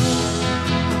you.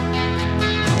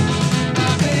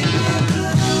 My baby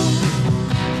blue.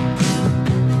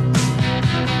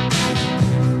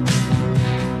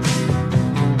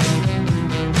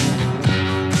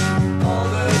 All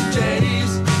the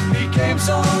days became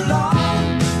so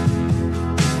long.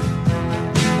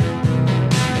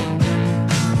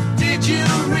 Did you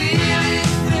really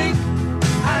think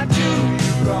I'd do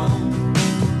you wrong?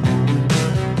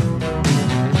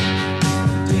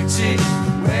 Dixie,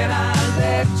 when I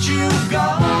let you go,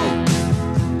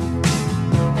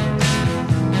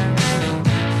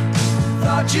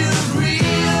 thought you'd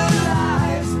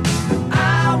realize that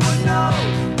I would know,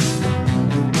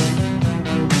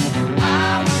 I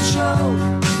would show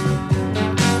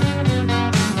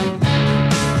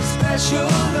special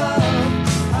love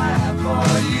I have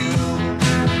for you.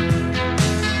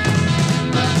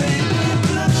 My baby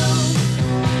blue.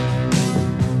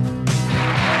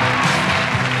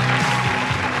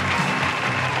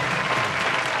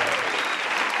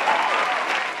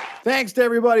 Thanks to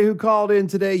everybody who called in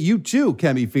today. You too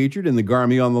can be featured in the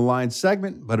Garmy on the Line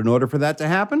segment, but in order for that to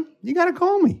happen, you got to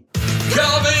call me.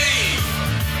 Call me,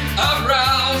 I'm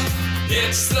Ralph.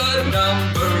 It's the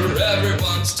number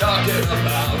everyone's talking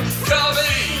about. Call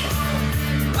me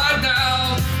right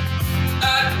now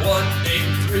at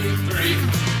 1-833.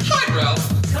 Hi, Ralph.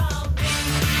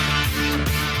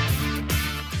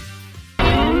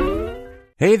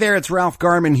 Hey there, it's Ralph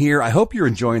Garman here. I hope you're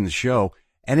enjoying the show.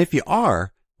 And if you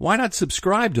are, why not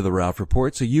subscribe to the Ralph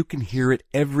Report so you can hear it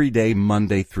every day,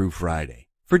 Monday through Friday?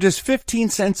 For just 15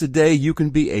 cents a day, you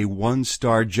can be a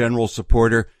 1-star general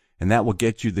supporter, and that will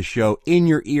get you the show in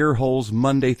your ear holes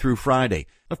Monday through Friday.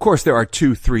 Of course, there are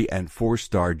 2, 3, and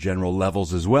 4-star general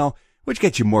levels as well, which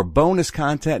get you more bonus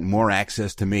content and more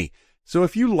access to me. So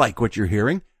if you like what you're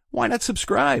hearing, why not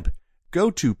subscribe?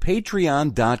 Go to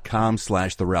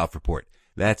patreon.com/The Ralph Report.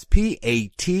 That's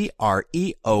patreon.com/The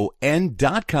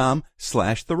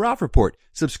Ralph Report.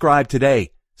 Subscribe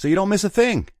today so you don't miss a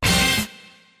thing.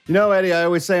 Eddie, I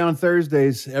always say on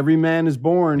Thursdays, every man is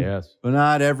born, yes, but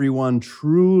not everyone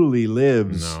truly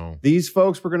lives. No. These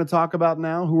folks we're going to talk about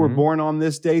now, who were born on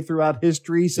this day throughout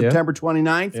history, September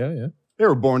 29th, they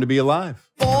were born to be alive.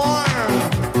 Born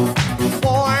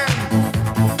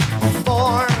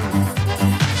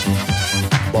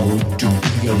to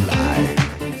be alive.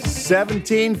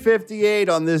 1758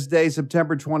 on this day,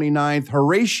 September 29th,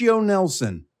 Horatio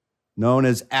Nelson, known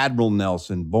as Admiral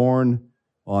Nelson, born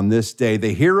on this day,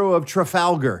 the hero of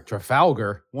Trafalgar.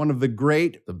 Trafalgar? One of the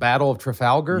great... The Battle of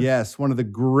Trafalgar? Yes, one of the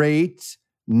great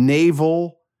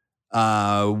naval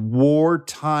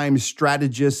wartime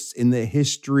strategists in the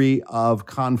history of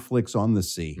conflicts on the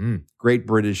sea. Great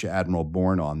British admiral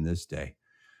born on this day.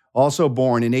 Also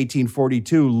born in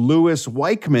 1842, Louis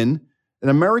Weichmann, an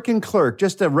American clerk,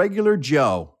 just a regular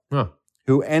Joe,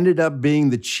 who ended up being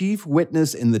the chief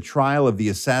witness in the trial of the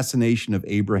assassination of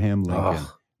Abraham Lincoln.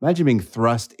 Imagine being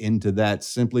thrust into that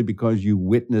simply because you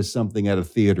witnessed something at a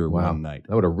theater one night.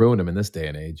 That would have ruined him in this day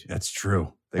and age. That's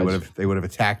true. They would have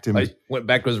attacked him. He went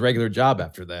back to his regular job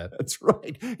after that. That's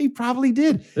right. He probably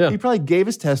did. Yeah. He probably gave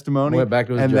his testimony Went back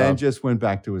to his and job. then just went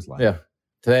back to his life. Yeah.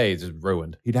 Today it's just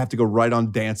ruined. He'd have to go right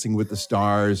on Dancing with the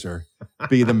Stars or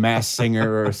be the Masked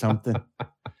Singer or something.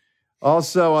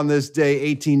 Also on this day,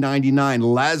 1899,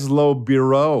 Laszlo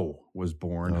Biro, was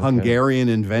born, Hungarian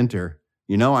inventor.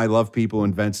 You know, I love people who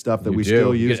invent stuff that we do.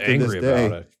 still You use get to angry this day.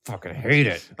 about it. Fucking hate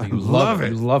it. I You love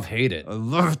it. You love hate it. I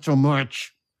love it so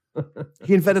much.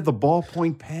 He invented the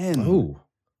ballpoint pen. Ooh.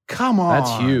 Come on.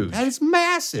 That's huge. That is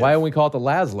massive. Why don't we call it the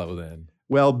Laszlo then?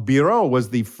 Well, Biro was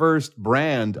the first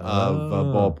brand of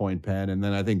ballpoint pen, and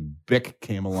then I think Bic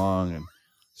came along and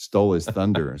stole his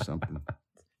thunder or something.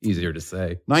 Easier to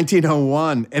say.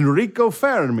 1901, Enrico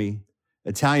Fermi,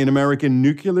 Italian-American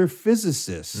nuclear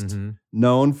physicist,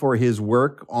 known for his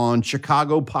work on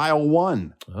Chicago Pile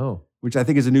 1, which I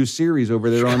think is a new series over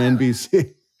there on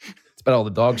NBC. It's about all the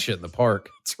dog shit in the park.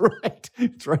 That's right.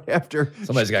 It's right after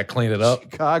Somebody's got to clean it up.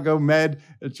 Chicago Med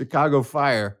and Chicago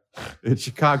Fire. It's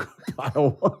Chicago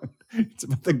Pile 1. It's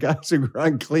about the guys who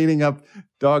run cleaning up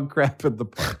dog crap at the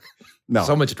park. No.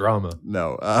 So much drama.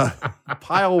 No.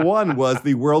 Pile 1 was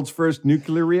the world's first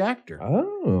nuclear reactor.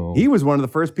 Oh. He was one of the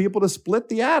first people to split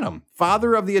the atom.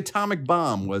 Father of the atomic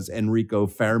bomb was Enrico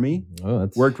Fermi.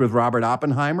 Worked with Robert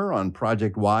Oppenheimer on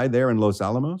Project Y there in Los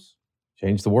Alamos.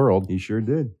 Changed the world. He sure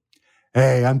did.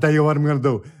 Hey, I'll tell you what I'm going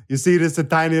to do. You see this a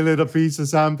tiny little piece of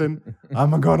something?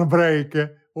 I'm going to break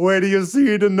it. Where do you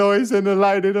see the noise and the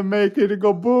light it'll make it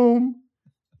go boom?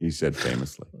 He said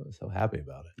famously. I was so happy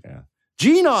about it. Yeah.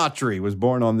 Gene Autry was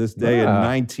born on this day in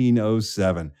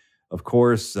 1907. Of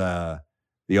course, the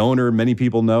owner, many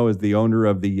people know, is the owner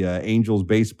of the Angels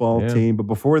baseball team. But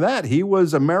before that, he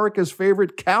was America's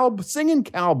favorite singing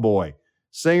cowboy.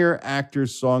 Singer, actor,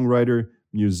 songwriter,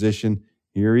 musician.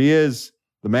 Here he is,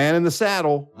 the man in the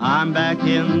saddle. I'm back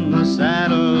in the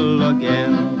saddle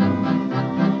again.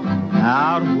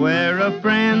 Out where a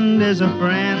friend is a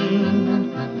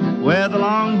friend, where the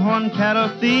longhorn cattle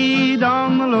feed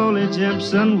on the lowly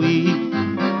Jimson wheat.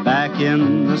 Back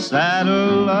in the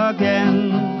saddle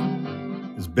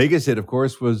again. His biggest hit, of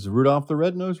course, was Rudolph the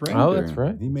Red-Nosed Reindeer. Oh, that's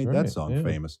right. He made That's that right, song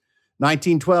famous.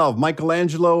 1912,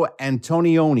 Michelangelo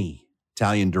Antonioni,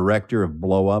 Italian director of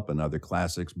Blow Up and other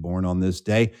classics, born on this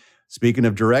day. Speaking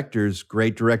of directors,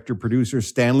 great director-producer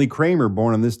Stanley Kramer,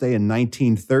 born on this day in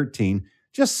 1913.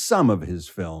 Just some of his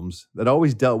films that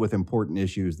always dealt with important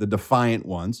issues, the defiant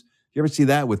ones. You ever see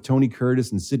that with Tony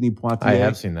Curtis and Sidney Poitier? I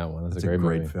have seen that one. That's a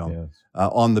great movie. film. Yes.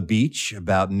 On the Beach,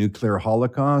 about nuclear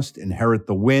holocaust. Inherit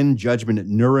the Wind, Judgment at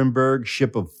Nuremberg,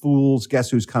 Ship of Fools,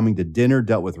 Guess Who's Coming to Dinner,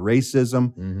 dealt with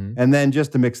racism. And then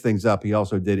just to mix things up, he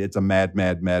also did It's a Mad,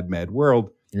 Mad, Mad, Mad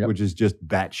World, which is just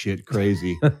batshit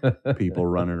crazy people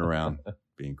running around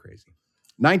being crazy.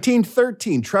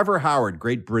 1913, Trevor Howard,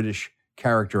 great British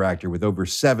character actor with over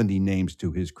 70 names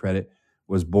to his credit,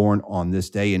 was born on this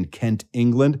day in Kent,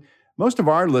 England. Most of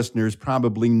our listeners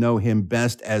probably know him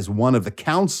best as one of the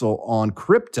council on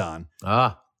Krypton.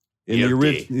 In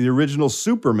the original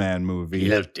Superman movie.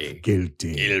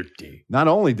 Guilty. Not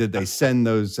only did they send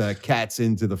those cats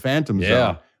into the Phantom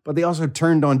Zone, but they also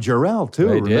turned on Jor-El, too.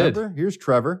 They remember? did. Here's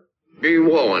Trevor. Be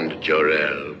warned,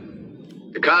 Jor-El.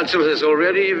 The Council has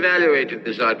already evaluated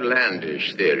this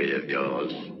outlandish theory of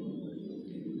yours.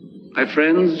 My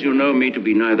friends, you know me to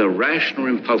be neither rash nor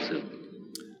impulsive.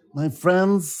 My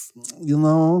friends, you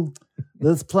know,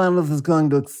 this planet is going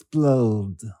to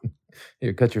explode.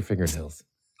 Here, cut your fingernails.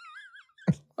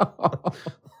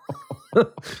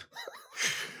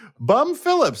 Bum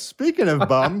Phillips. Speaking of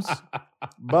bums,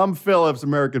 Bum Phillips,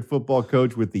 American football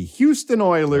coach with the Houston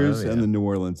Oilers and the New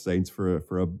Orleans Saints for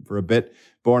a bit.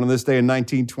 Born on this day in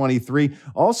 1923.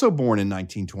 Also born in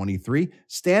 1923,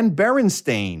 Stan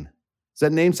Berenstain. Does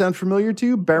that name sound familiar to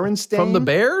you? Berenstain? From the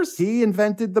Bears? He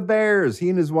invented the Bears. He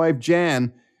and his wife,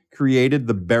 Jan, created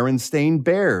the Berenstain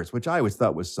Bears, which I always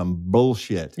thought was some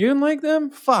bullshit. You didn't like them?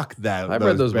 Fuck that. I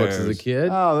read those books as a kid.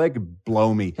 Oh, they could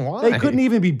blow me. Why? They couldn't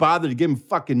even be bothered to give them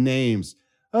fucking names.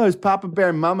 Oh, there's Papa Bear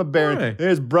and Mama Bear. Why?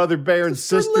 There's Brother Bear and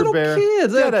Sister little Bear.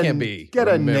 kids. That can't be. Get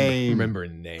a name.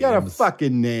 Remembering names. Get a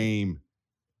fucking name.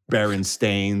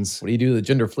 Berenstains. What do you do to the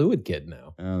gender fluid kid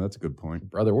now? Oh, that's a good point.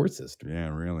 Brother or sister? Yeah,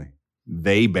 really.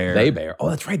 They bear. They bear. Oh,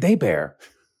 that's right. They bear.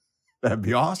 That'd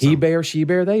be awesome. He bear, she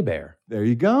bear, they bear. There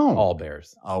you go. All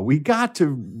bears. Oh, we got to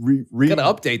gotta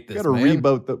update this. Got to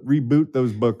reboot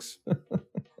those books.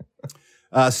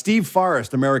 Steve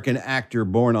Forrest, American actor,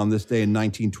 born on this day in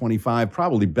 1925,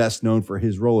 probably best known for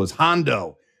his role as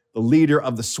Hondo, the leader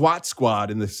of the SWAT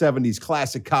squad in the 70s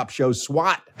classic cop show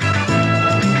SWAT.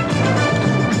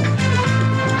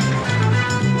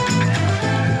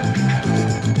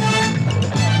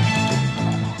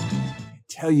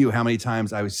 Tell you how many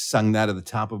times I was sung that at the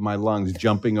top of my lungs,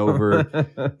 jumping over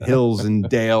hills and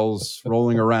dales,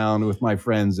 rolling around with my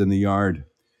friends in the yard.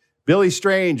 Billy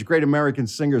Strange, great American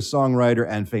singer, songwriter,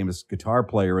 and famous guitar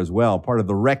player as well. Part of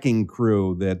the Wrecking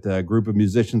Crew, that group of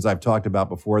musicians I've talked about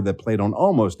before that played on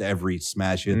almost every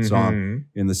smash hit song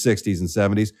in the 60s and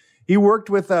 70s. He worked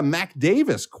with Mac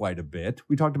Davis quite a bit.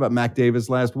 We talked about Mac Davis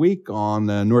last week on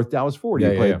North Dallas 40.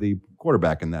 He played the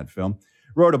quarterback in that film.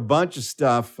 Wrote a bunch of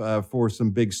stuff for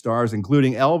some big stars,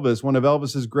 including Elvis, one of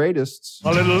Elvis's greatest.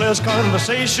 A little less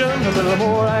conversation, a little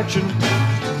more action.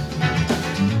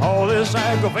 All this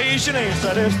aggravation ain't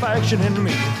satisfaction in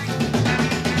me.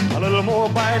 A little more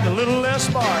bite, a little less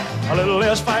spark. A little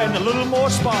less fight, and a little more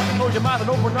spark. Close your mouth and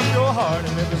open up your heart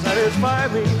and make it satisfy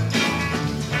me.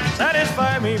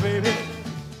 Satisfy me, baby.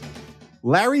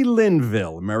 Larry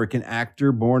Linville, American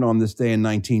actor, born on this day in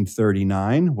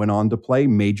 1939, went on to play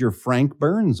Major Frank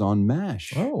Burns on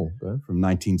MASH from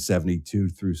 1972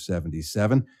 through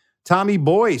 77. Tommy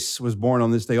Boyce was born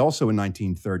on this day also in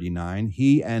 1939.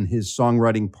 He and his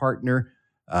songwriting partner,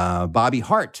 Bobby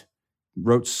Hart,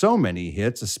 wrote so many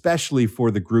hits, especially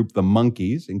for the group The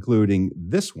Monkees, including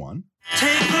this one.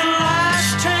 Take the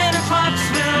last train to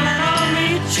Clarksville and I'll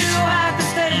meet you at the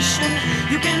station.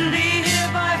 You can be here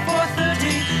by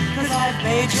 4:30 because I've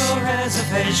made your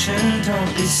reservation.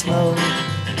 Don't be slow.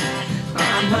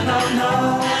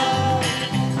 No.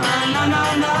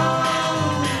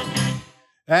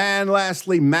 And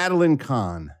lastly, Madeline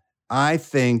Kahn. I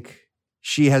think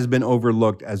she has been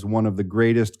overlooked as one of the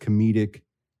greatest comedic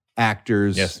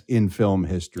actors in film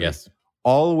history. Yes.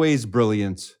 Always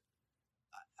brilliant.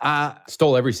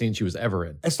 Stole every scene she was ever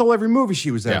in. I stole every movie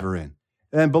she was ever in.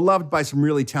 And beloved by some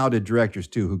really talented directors,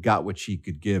 too, who got what she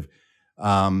could give.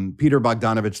 Peter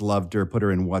Bogdanovich loved her, put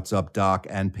her in What's Up, Doc,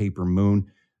 and Paper Moon.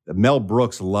 Mel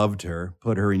Brooks loved her,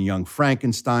 put her in Young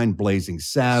Frankenstein, Blazing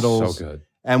Saddles. So good.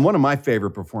 And one of my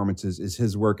favorite performances is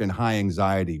his work in High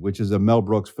Anxiety, which is a Mel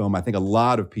Brooks film I think a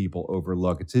lot of people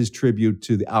overlook. It's his tribute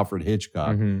to the Alfred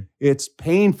Hitchcock. It's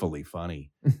painfully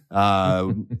funny.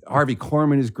 Harvey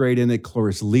Korman is great in it.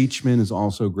 Cloris Leachman is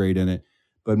also great in it.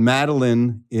 But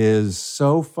Madeline is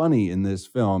so funny in this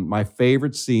film. My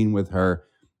favorite scene with her,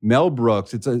 Mel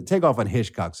Brooks, it's a takeoff on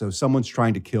Hitchcock. So someone's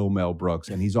trying to kill Mel Brooks,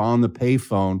 and he's on the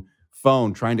payphone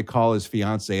trying to call his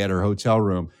fiancée at her hotel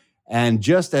room. And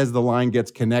just as the line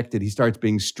gets connected, he starts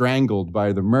being strangled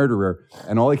by the murderer,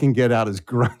 and all he can get out is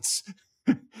grunts.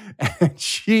 And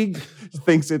she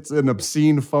thinks it's an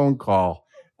obscene phone call.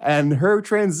 And her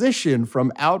transition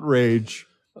from outrage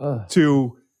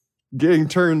to getting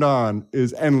turned on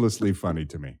is endlessly funny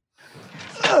to me.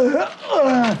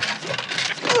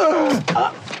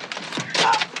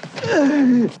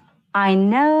 I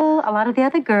know a lot of the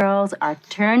other girls are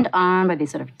turned on by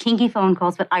these sort of kinky phone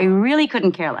calls, but I really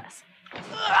couldn't care less.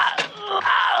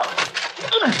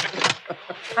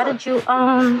 How did you,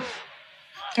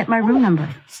 get my room number?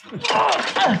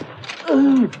 I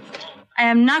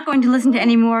am not going to listen to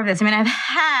any more of this. I mean, I've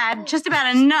had just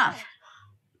about enough.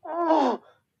 What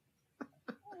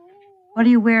are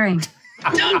you wearing?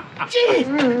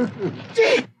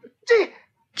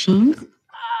 Jeans?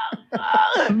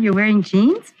 You're wearing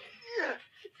jeans?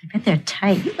 I bet they're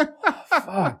tight.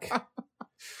 Fuck.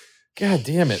 God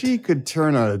damn it. She could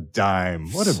turn on a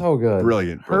dime. What a so good.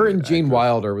 Brilliant. Her and Gene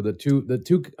Wilder were the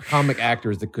two comic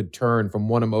actors that could turn from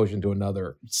one emotion to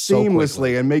another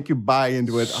seamlessly and make you buy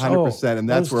into it 100%. And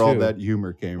that's where all that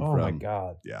humor came from. Oh my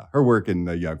God. Yeah. Her work in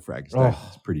Young Frankenstein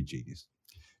is pretty genius.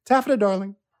 Taffeta,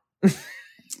 darling.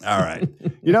 All right.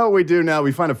 You know what we do now?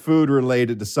 We find a food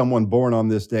related to someone born on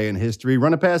this day in history,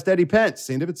 run it past Eddie Pence,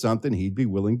 seeing if it's something he'd be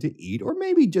willing to eat, or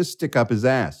maybe just stick up his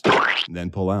ass and then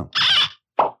pull out.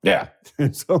 Yeah.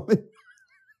 Something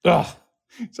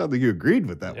you agreed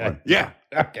with that one. Yeah.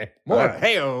 Okay. More.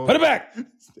 Hey-o. Put it back.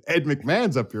 Ed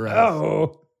McMahon's up your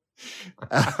ass.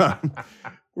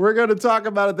 We're going to talk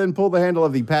about it, then pull the handle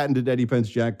of the patented Eddie Pence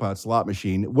jackpot slot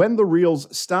machine. When the reels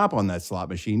stop on that slot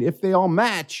machine, if they all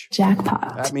match,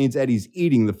 jackpot. That means Eddie's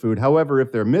eating the food. However,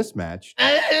 if they're mismatched,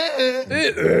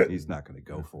 he's not going to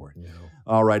go for it. No.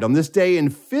 All right. On this day in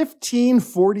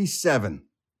 1547,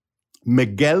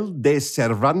 Miguel de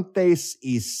Cervantes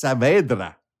y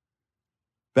Saavedra,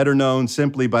 better known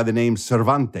simply by the name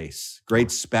Cervantes,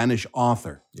 great Spanish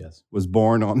author, was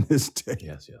born on this day.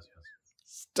 Yes.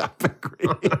 Stop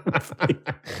agreeing.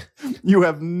 You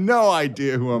have no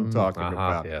idea who I'm talking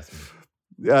about. Yes.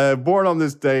 Born on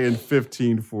this day in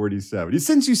 1547.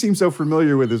 Since you seem so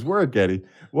familiar with his work, Eddie,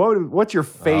 what's your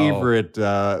favorite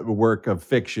work of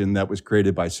fiction that was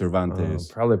created by Cervantes?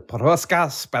 Probably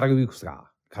Proscas Paragusa.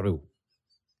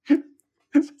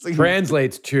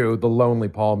 Translates to the lonely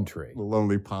palm tree. The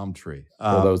lonely palm tree.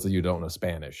 For those of you who don't know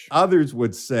Spanish. Others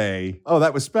would say,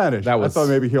 that was Spanish. I thought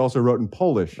maybe he also wrote in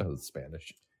Polish. That was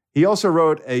Spanish. He also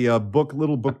wrote a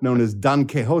little book known as Don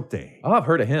Quixote. Oh, I've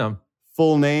heard of him.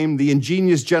 Full name, The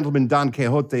Ingenious Gentleman Don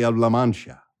Quixote of La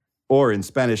Mancha. Or in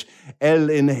Spanish, El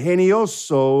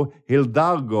Ingenioso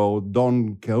Hidalgo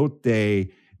Don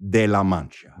Quixote de la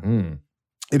Mancha.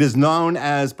 It is known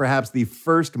as perhaps the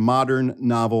first modern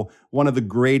novel, one of the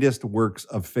greatest works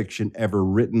of fiction ever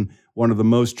written, one of the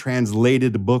most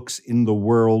translated books in the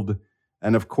world,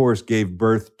 and of course gave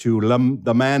birth to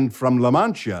The Man from La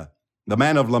Mancha, The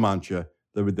Man of La Mancha,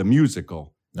 the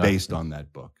musical based on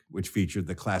that book, which featured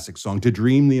the classic song, To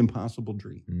Dream the Impossible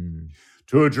Dream.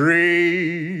 To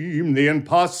dream the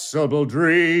impossible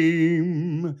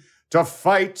dream, to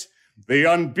fight the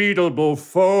unbeatable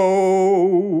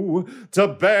foe, to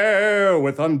bear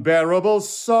with unbearable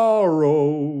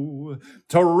sorrow,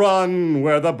 to run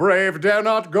where the brave dare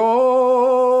not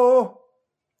go.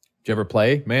 Did you ever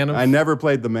play I never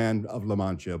played The Man of La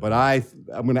Mancha, but I'm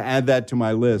going to add that to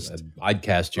my list. I'd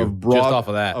cast you just off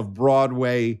of that. Of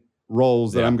Broadway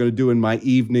roles that I'm going to do in my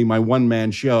evening, my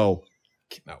one-man show.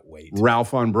 Cannot wait.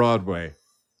 Ralph on Broadway.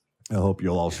 I hope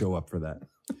you'll all show up for that.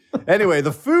 Anyway,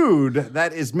 the food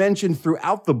that is mentioned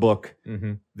throughout the book,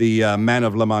 The Man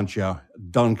of La Mancha,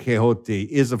 Don Quixote,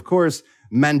 is, of course,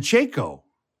 manchego.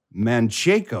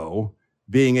 Manchego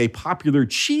being a popular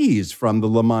cheese from the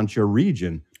La Mancha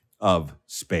region of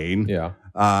Spain. Yeah.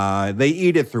 They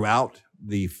eat it throughout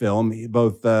the film.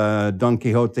 Both Don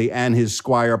Quixote and his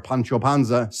squire, Sancho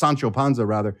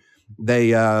Panza,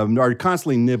 they are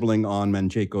constantly nibbling on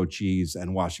manchego cheese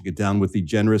and washing it down with the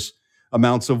generous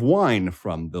amounts of wine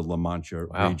from the La Mancha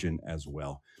region as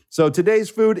well. So today's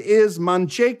food is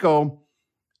manchego.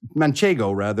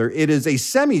 It is a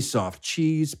semi-soft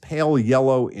cheese, pale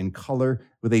yellow in color,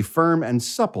 with a firm and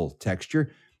supple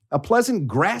texture. A pleasant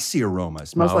grassy aroma. It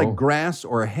smells like grass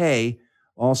or hay.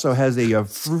 Also has a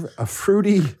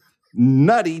fruity,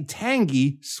 nutty,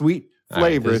 tangy, sweet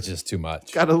flavor. It's just too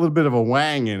much. Got a little bit of a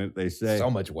wang in it, they say. So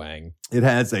much wang. It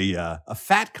has a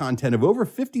fat content of over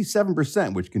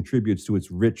 57%, which contributes to its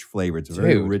rich flavor. It's a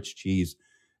very rich cheese.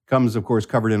 Comes, of course,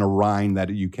 covered in a rind that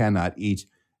you cannot eat.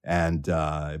 And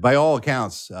by all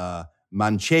accounts,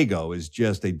 manchego is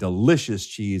just a delicious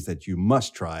cheese that you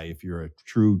must try if you're a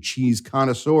true cheese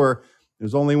connoisseur.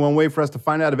 There's only one way for us to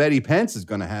find out if Eddie Pence is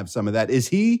going to have some of that. Is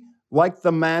he like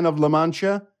the Man of La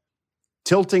Mancha?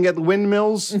 Tilting at the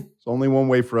windmills? There's only one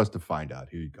way for us to find out.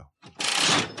 Here you go.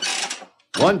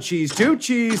 One cheese, two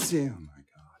cheese. Oh, my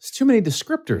God. There's too many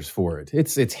descriptors for it.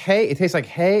 It's hay. It tastes like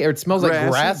hay, or it smells like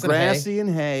grass and grassy hay. And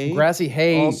hay. Grassy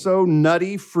hay. Also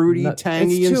nutty, fruity,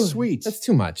 tangy, and sweet. That's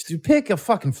too much. Dude, pick a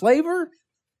fucking flavor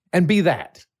and be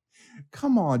that.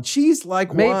 Come on, cheese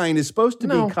like wine is supposed to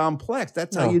be complex.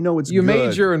 That's how you know it's good. You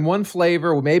major in one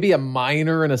flavor, maybe a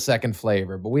minor in a second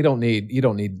flavor, but you don't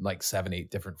need like 7-8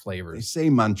 different flavors. They say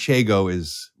manchego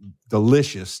is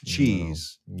delicious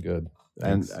cheese. Good.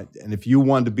 And if you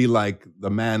want to be like the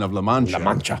Man of La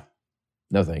Mancha.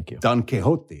 No, thank you. Don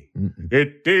Quixote.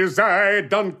 It is I,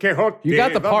 Don Quixote. You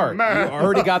got the part. You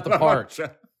already got the part.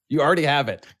 You already have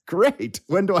it. Great.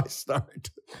 When do I start?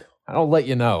 I'll let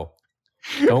you know.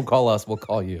 Don't call us, we'll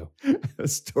call you. The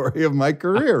story of my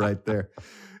career right there.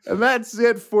 And that's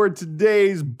it for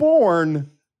today's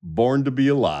Born to Be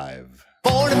Alive.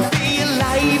 Born to be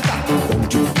alive. Born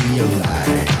to be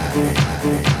alive.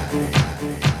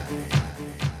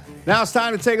 Now it's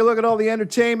time to take a look at all the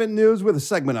entertainment news with a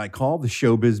segment I call the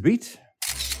Showbiz Beat.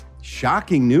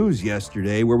 Shocking news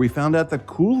yesterday where we found out that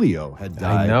Coolio had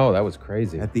died. I know, that was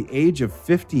crazy. At the age of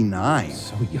 59.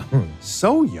 So young.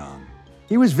 So young.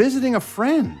 He was visiting a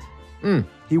friend.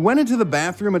 He went into the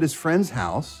bathroom at his friend's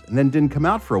house and then didn't come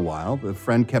out for a while. The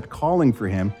friend kept calling for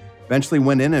him, eventually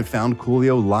went in and found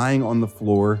Coolio lying on the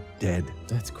floor, dead.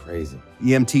 That's crazy.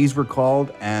 EMTs were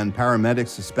called and paramedics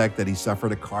suspect that he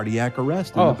suffered a cardiac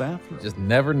arrest in the bathroom. You just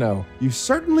never know. You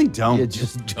certainly don't. You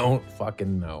just don't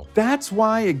fucking know. That's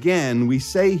why, again, we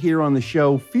say here on the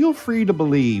show, feel free to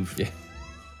believe. Yeah.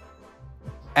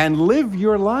 And live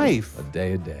your life. A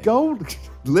day a day. Go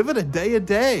live it a day a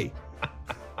day.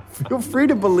 Feel free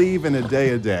to believe in a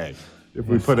day if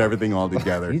we put everything all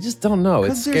together. You just don't know.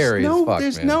 It's scary as fuck,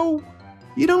 man.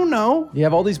 You don't know. You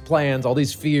have all these plans, all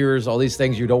these fears, all these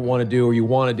things you don't want to do or you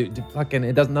want to do.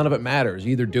 Fucking, none of it matters.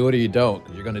 You either do it or you don't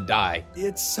because you're going to die.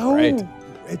 It's so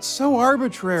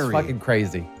arbitrary. It's fucking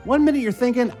crazy. 1 minute you're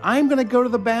thinking, I'm going to go to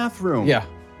the bathroom. Yeah.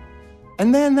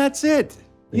 And then that's it.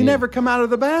 You never come out of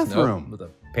the bathroom. Nope, with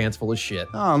a pants full of shit.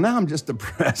 Oh, now I'm just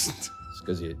depressed. It's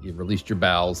because you released your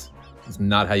bowels. It's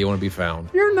not how you want to be found.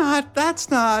 You're not. That's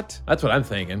not. That's what I'm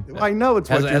thinking. I know it's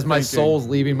what you're as my thinking. soul's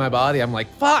leaving my body, I'm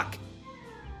like, fuck.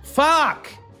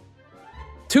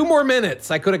 2 more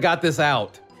minutes. I could have got this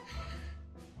out.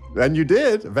 And you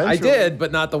did, eventually. I did,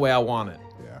 but not the way I want it.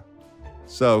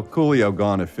 So Coolio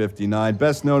gone at 59.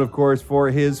 Best known, of course, for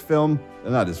his film,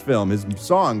 not his film, his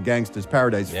song, Gangsta's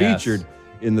Paradise, featured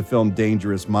in the film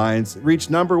Dangerous Minds. Reached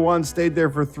number 1, stayed there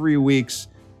for 3 weeks.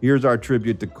 Here's our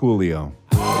tribute to Coolio.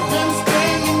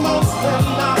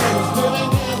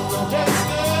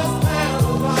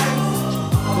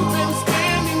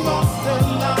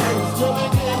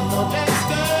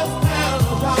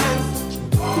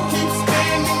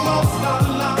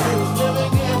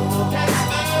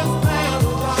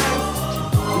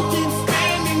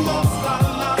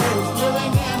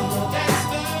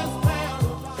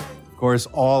 Of course,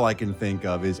 all I can think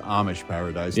of is Amish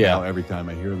Paradise now every time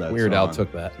I hear that Weird song. Al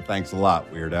took that. So thanks a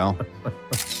lot, Weird Al.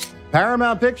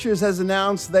 Paramount Pictures has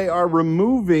announced they are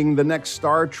removing the next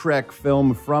Star Trek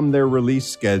film from their release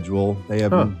schedule.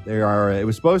 It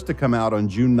was supposed to come out on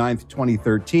June 9th,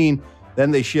 2013. Then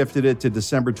they shifted it to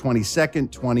December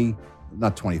 22nd,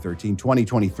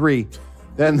 2023.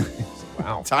 Then,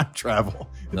 time travel.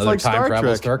 Another like time Star travel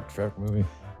Trek. Star Trek movie.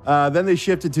 Then they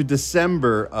shifted to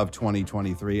December of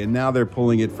 2023, and now they're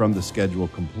pulling it from the schedule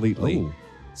completely. Ooh.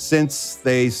 Since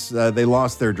they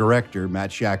lost their director,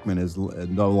 Matt Shackman is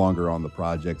no longer on the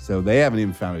project, so they haven't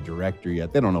even found a director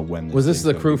yet. They don't know when. Was this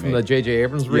the crew from the J.J.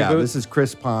 Abrams reboot? Yeah, this is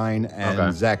Chris Pine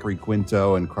and Zachary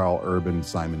Quinto and Carl Urban and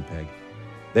Simon Pegg.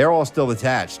 They're all still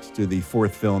attached to the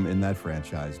 4th film in that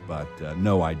franchise, but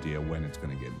no idea when it's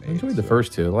going to get made. I enjoyed the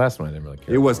first 2. The last one I didn't really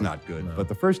care. It was not good, but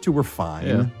the first 2 were fine.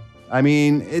 Yeah. I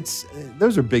mean,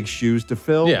 those are big shoes to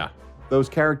fill. Yeah. Those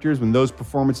characters, when those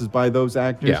performances by those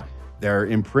actors, they're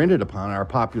imprinted upon our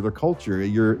popular culture.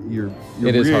 You're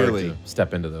it is really hard to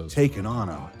step into those. Taking on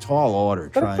a tall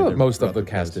order. But I thought most of the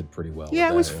cast did pretty well.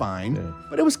 Yeah, it was fine.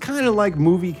 But it was kind of like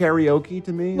movie karaoke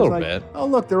to me. A little bit. Oh,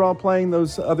 look, they're all playing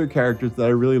those other characters that I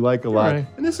really like a lot. Right.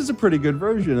 And this is a pretty good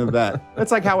version of that.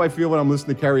 That's like how I feel when I'm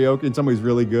listening to karaoke and somebody's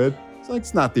really good.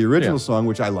 It's not the original song,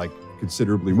 which I like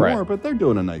considerably more, but they're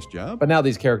doing a nice job. But now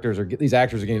these actors are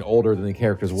getting older than the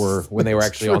characters were when they were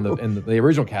actually in the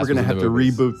original cast. We're going to have to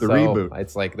reboot the reboot.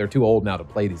 It's like they're too old now to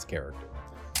play these characters.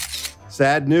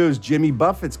 Sad news, Jimmy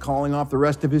Buffett's calling off the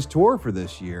rest of his tour for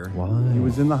this year. Why? He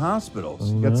was in the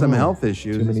hospitals. He got some health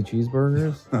issues. Too many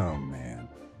cheeseburgers? Oh, man.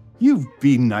 You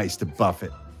be nice to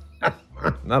Buffett.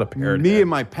 Not a parrot. Me and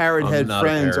my parrot head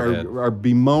friends are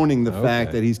bemoaning the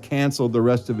fact that he's canceled the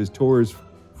rest of his tours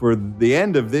for the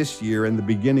end of this year and the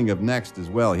beginning of next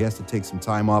as well. He has to take some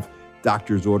time off.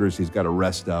 Doctor's orders. He's got to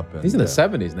rest up. And, he's in the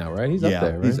 70s now, right? He's up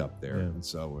there, right? He's up there. Yeah. And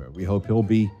so we hope he'll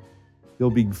be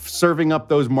serving up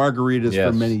those margaritas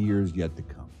for many years yet to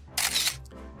come.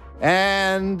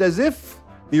 And as if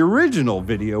the original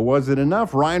video wasn't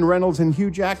enough, Ryan Reynolds and Hugh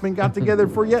Jackman got together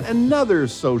for yet another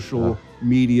social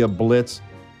media blitz,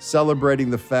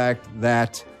 celebrating the fact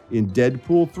that in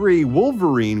Deadpool 3,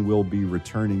 Wolverine will be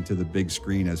returning to the big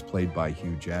screen as played by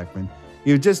Hugh Jackman.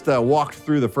 You just walked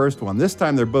through the first one. This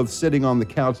time they're both sitting on the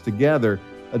couch together,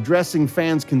 addressing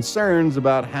fans' concerns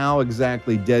about how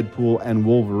exactly Deadpool and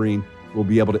Wolverine will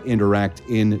be able to interact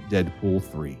in Deadpool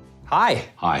 3. Hi.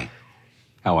 Hi.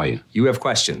 How are you? You have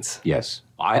questions? Yes.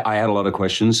 I had a lot of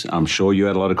questions. I'm sure you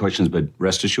had a lot of questions, but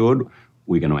rest assured,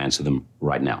 we're going to answer them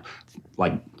right now.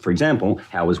 Like, for example,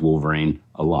 how is Wolverine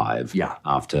alive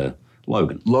after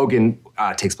Logan? Logan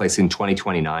takes place in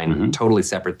 2029, totally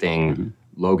separate thing.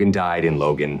 Logan died in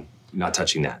Logan, not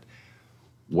touching that.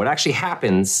 What actually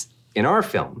happens in our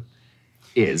film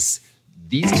is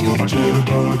these two get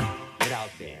out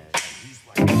there, and he's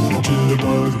like, and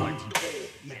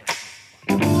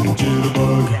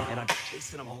I'm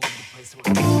chasing him all over the place.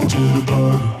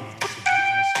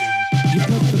 You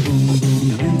put the boom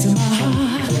boom into my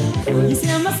heart. You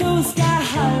send my soul sky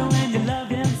high when you love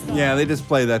him. Yeah, they just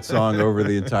play that song over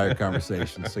the entire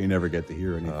conversation, so you never get to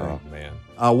hear anything. Oh, man.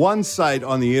 One site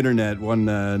on the internet, one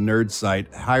nerd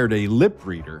site, hired a lip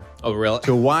reader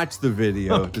to watch the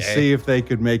video to see if they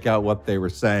could make out what they were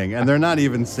saying. And they're not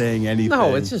even saying anything.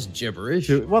 No, it's just gibberish.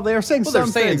 Well, they are saying they're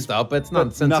something. saying stuff, but it's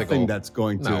nonsensical. Nothing that's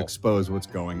going to expose what's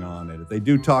going on in it. They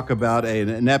do talk about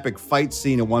an epic fight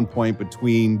scene at one point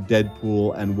between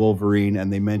Deadpool and Wolverine,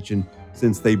 and they mention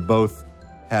since they both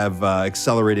have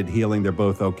accelerated healing, they're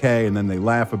both okay, and then they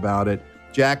laugh about it.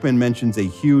 Jackman mentions a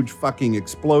huge fucking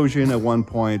explosion at one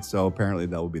point, so apparently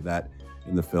that will be that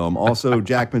in the film. Also,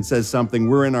 Jackman says something,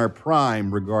 we're in our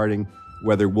prime, regarding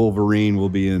whether Wolverine will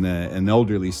be in an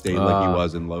elderly state like he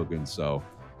was in Logan, so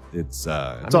it's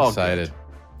I'm all excited.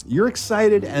 Good. You're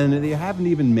excited, and they haven't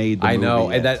even made the movie know,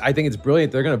 yet. and I think it's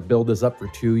brilliant. They're going to build this up for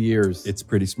 2 years. It's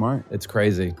pretty smart. It's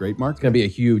crazy. Great marketing. It's going to be a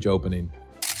huge opening.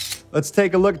 Let's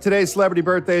take a look at today's celebrity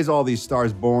birthdays. All these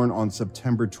stars born on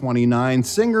September 29.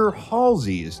 Singer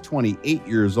Halsey is 28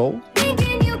 years old.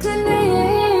 Thinking you could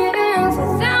live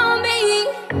without me,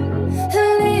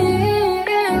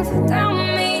 live without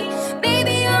me.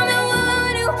 Baby, I'm the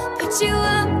one who put you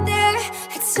up there.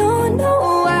 I don't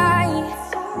know why.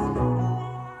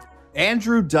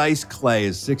 Andrew Dice Clay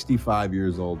is 65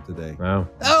 years old today. Wow.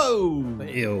 Oh!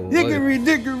 Ew. Dickory,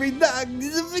 dickory, dock.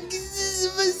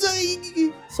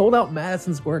 Sold out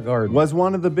Madison Square Garden. Was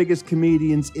one of the biggest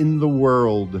comedians in the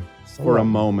world for a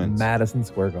moment. Madison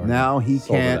Square Garden. Now he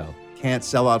Sold it out. can't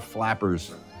sell out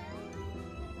flappers.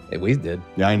 Hey, we did.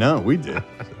 Yeah, I know. We did.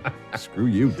 Screw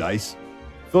you, Dice.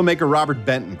 Filmmaker Robert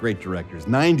Benton, great director, is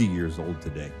 90 years old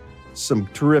today. Some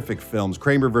terrific films.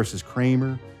 Kramer versus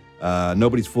Kramer.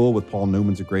 Nobody's Fool with Paul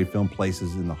Newman's a great film.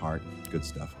 Places in the Heart. Good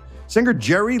stuff. Singer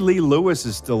Jerry Lee Lewis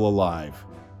is still alive.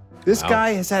 This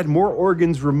guy has had more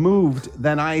organs removed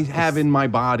than I have in my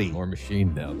body. More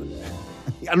machine now than that.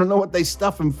 I don't know what they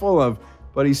stuff him full of,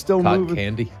 but he's still Cotton moving.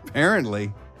 candy.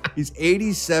 Apparently. He's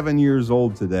 87 years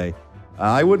old today.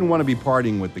 I wouldn't want to be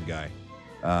partying with the guy.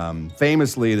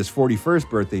 Famously, at his 41st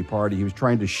birthday party, he was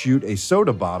trying to shoot a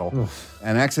soda bottle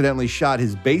and accidentally shot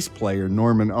his bass player,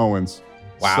 Norman Owens.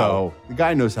 Wow. So the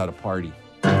guy knows how to party.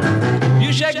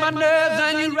 You shake my nerves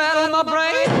and you rattle my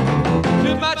brain.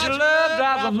 Too much of love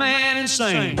drives a man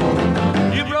insane.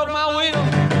 You broke my will,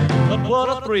 but what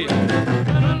a thrill.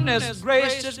 Goodness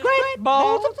gracious, great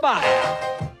balls of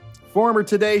fire. Former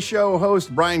Today Show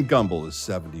host Brian Gumble is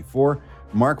 74.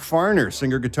 Mark Farner,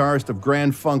 singer-guitarist of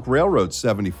Grand Funk Railroad,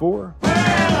 74.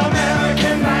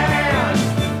 American man.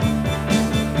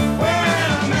 We're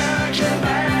an American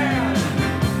man.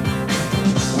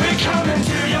 We're coming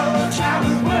to your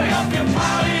town. We'll help you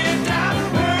party it down.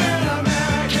 We're an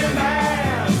American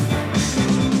man.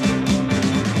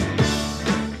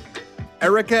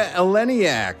 Erica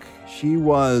Eleniak. She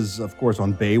was, of course,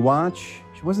 on Baywatch.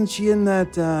 Wasn't she in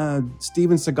that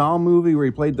Steven Seagal movie where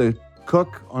he played the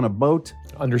cook on a boat?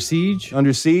 Under Siege?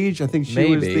 Under Siege. I think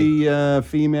she was the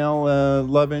female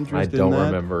love interest I don't in that.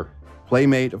 remember.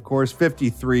 Playmate, of course,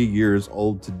 53 years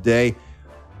old today.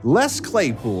 Les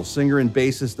Claypool, singer and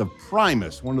bassist of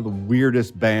Primus, one of the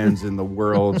weirdest bands in the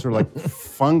world. Sort of like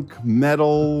funk,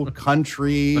 metal,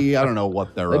 country. I don't know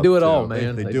what they're up to. They do it all,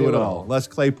 man. They do it all. Les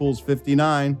Claypool's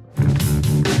 59.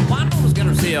 Mama's got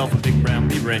herself a big brown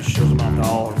beaver and she shows them off to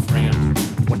all her friends.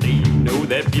 One day you know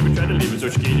that beaver tried to leave her, so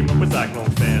she gave him up with cyclone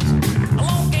fans.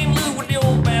 Along came Lou with the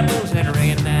old baboons and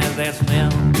recognized that smell.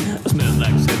 It smells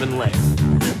like 7 legs.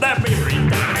 That beaver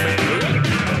ain't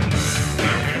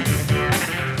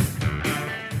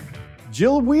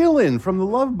Jill Whelan from The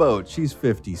Love Boat. She's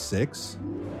 56.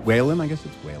 Whalen, I guess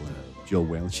it's Whalen. Jill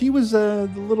Whalen. She was the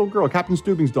little girl, Captain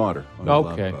Stubing's daughter. On The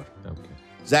Love Boat.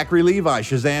 Zachary Levi,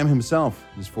 Shazam himself,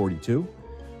 is 42.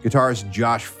 Guitarist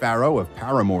Josh Farrow of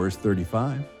Paramore is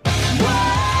 35.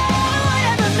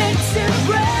 Whatever makes it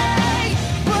right.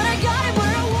 But I got it where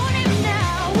I want it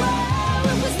now. Whoa,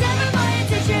 it was never my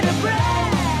intention to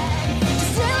brag. To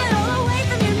steal it all away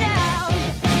from you now.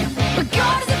 But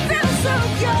God, does it feel so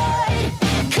good?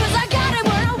 'Cause I got it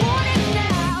where I want it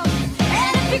now.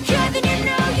 And if you could, then you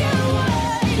know you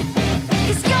would.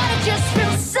 'Cause God, it just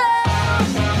feels so.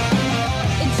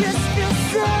 It just feels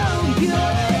so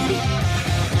good.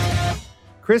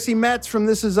 Chrissy Metz from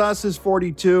This Is Us is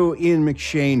 42. Ian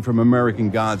McShane from American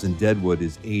Gods and Deadwood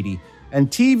is 80. And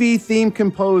TV theme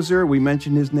composer, we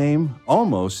mention his name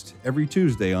almost every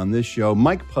Tuesday on this show,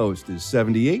 Mike Post is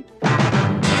 78.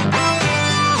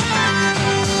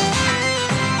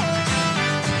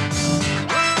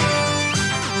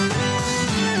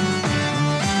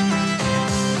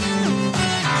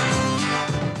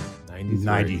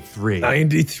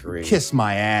 '93. Kiss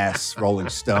my ass, Rolling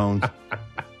Stones.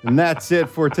 And that's it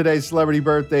for today's celebrity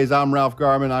birthdays. I'm Ralph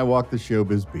Garman. I walk the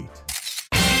showbiz beat.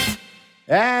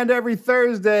 And every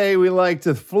Thursday, we like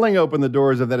to fling open the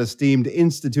doors of that esteemed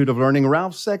Institute of Learning,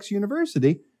 Ralph Sex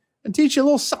University, and teach you a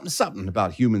little something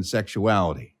about human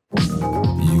sexuality.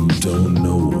 You don't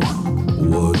know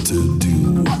what to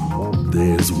do.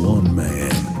 There's one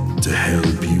man to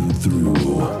help you through.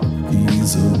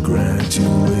 He's a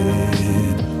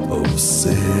graduate of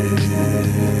sex.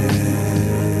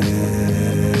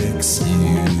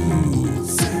 You,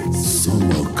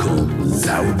 summer comes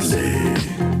loudly.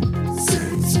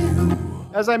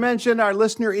 As I mentioned, our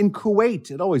listener in Kuwait.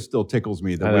 It always still tickles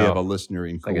me that we have a listener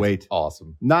in Kuwait. It's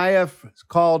awesome. Naif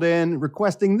called in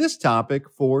requesting this topic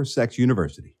for Sex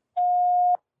University.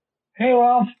 Hey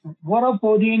Ralph, what up,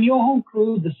 Bodie and your whole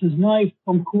crew? This is Naif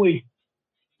from Kuwait.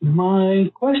 My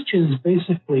questions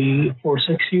basically for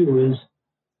Sex U is,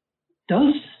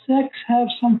 does sex have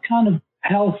some kind of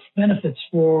health benefits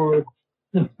for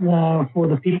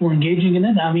the people engaging in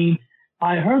it? I mean,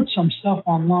 I heard some stuff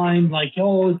online like,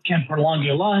 oh, it can prolong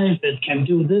your life, it can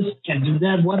do this, it can do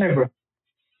that, whatever.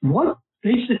 What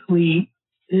basically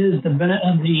is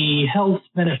the health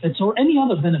benefits or any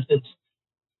other benefits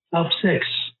of sex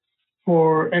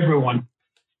for everyone?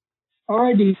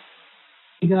 Alrighty,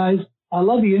 guys, I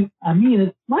love you. I mean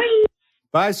it. Bye.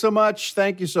 Bye so much.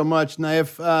 Thank you so much,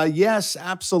 Naif. Yes,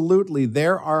 absolutely.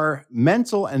 There are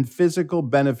mental and physical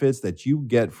benefits that you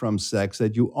get from sex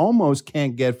that you almost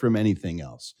can't get from anything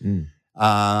else.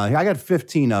 I got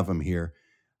 15 of them here.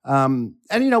 And,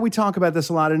 we talk about this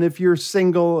a lot. And if you're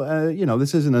single,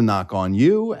 this isn't a knock on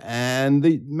you. And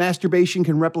the masturbation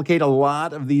can replicate a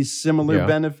lot of these similar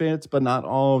benefits, but not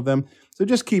all of them. So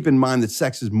just keep in mind that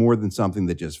sex is more than something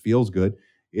that just feels good.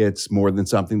 It's more than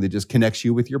something that just connects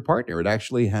you with your partner. It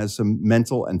actually has some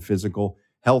mental and physical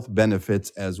health benefits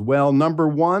as well. Number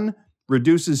one,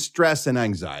 reduces stress and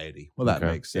anxiety. Well, that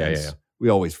makes sense. Yeah. We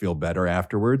always feel better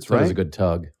afterwards, right? That was a good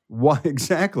tug. Why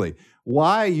exactly?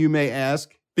 Why, you may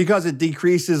ask? Because it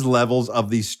decreases levels of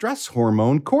the stress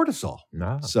hormone cortisol.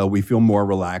 So we feel more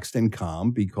relaxed and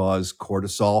calm because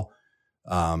cortisol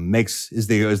is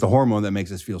the hormone that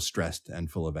makes us feel stressed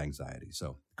and full of anxiety.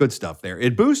 So good stuff there.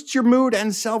 It boosts your mood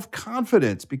and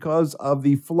self-confidence because of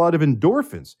the flood of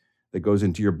endorphins that goes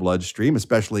into your bloodstream,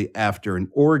 especially after an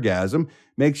orgasm.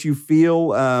 Makes you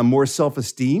feel more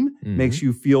self-esteem, makes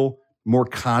you feel more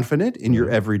confident in your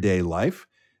everyday life.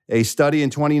 A study in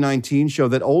 2019 showed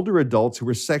that older adults who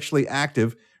were sexually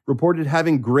active reported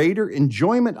having greater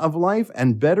enjoyment of life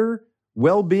and better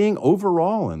well-being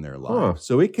overall in their life.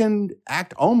 So it can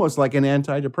act almost like an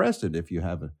antidepressant if you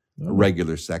have a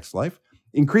regular sex life.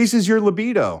 Increases your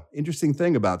libido. Interesting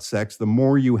thing about sex, the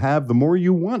more you have, the more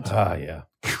you want.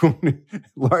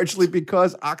 Largely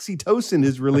because oxytocin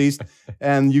is released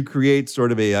and you create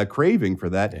sort of a craving for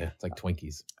that. Yeah, it's like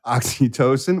Twinkies.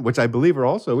 Oxytocin, which I believe are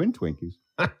also in Twinkies,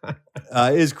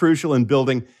 is crucial in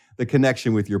building the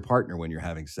connection with your partner when you're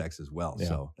having sex as well. Yeah.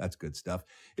 So that's good stuff.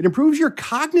 It improves your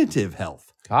cognitive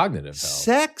health.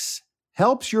 Sex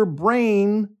helps your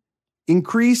brain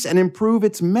increase and improve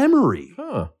its memory.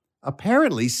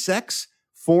 Apparently, sex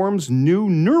forms new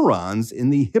neurons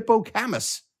in the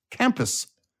hippocampus,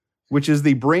 which is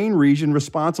the brain region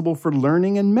responsible for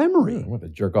learning and memory. I want to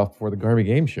jerk off before the Garmy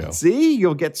Game Show. See,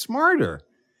 you'll get smarter.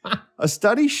 A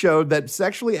study showed that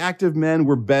sexually active men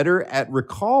were better at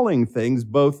recalling things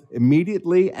both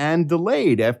immediately and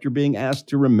delayed after being asked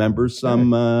to remember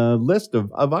some list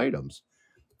of items.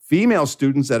 Female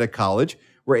students at a college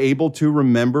were able to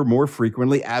remember more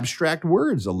frequently abstract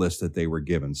words, a list that they were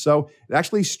given. So it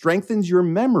actually strengthens your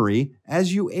memory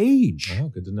as you age. Oh,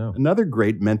 good to know. Another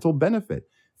great mental benefit.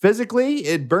 Physically,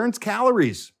 it burns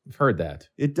calories. I've heard that.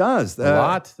 It does. A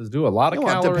lot. Does do a lot of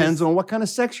calories. It depends on what kind of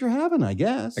sex you're having, I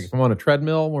guess. Like if I'm on a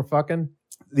treadmill, we're fucking.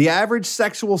 The average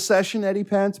sexual session, Eddie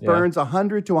Pence, burns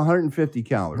 100 to 150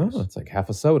 calories. Oh, it's like half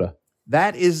a soda.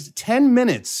 That is 10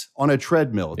 minutes on a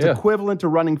treadmill. It's equivalent to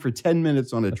running for 10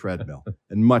 minutes on a treadmill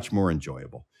and much more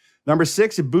enjoyable. Number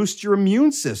 6, it boosts your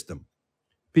immune system.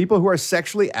 People who are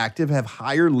sexually active have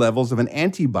higher levels of an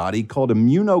antibody called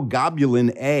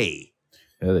immunoglobulin A.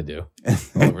 Yeah, they do.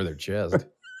 All over their chest.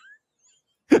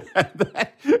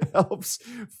 That helps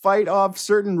fight off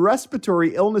certain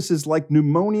respiratory illnesses like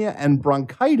pneumonia and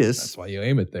bronchitis. That's why you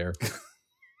aim it there.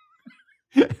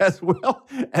 As well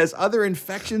as other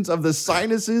infections of the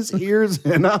sinuses, ears,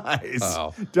 and eyes.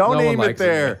 Don't aim it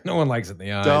there. No one likes it in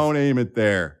the eyes. Don't aim it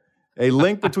there. A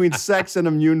link between sex and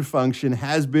immune function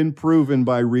has been proven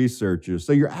by researchers.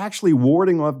 So you're actually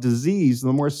warding off disease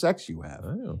the more sex you have.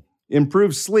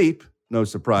 Improved sleep. No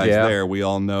surprise there. We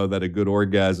all know that a good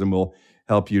orgasm will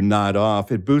help you nod off.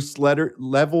 It boosts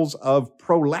levels of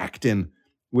prolactin,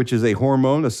 which is a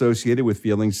hormone associated with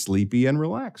feeling sleepy and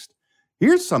relaxed.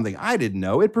 Here's something I didn't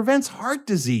know. It prevents heart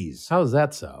disease. How is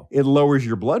that so? It lowers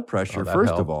your blood pressure,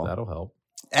 first of all. That'll help.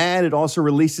 And it also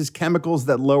releases chemicals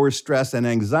that lower stress and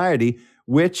anxiety,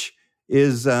 which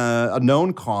is a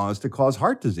known cause to cause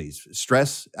heart disease.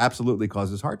 Stress absolutely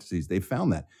causes heart disease. They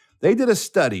found that. They did a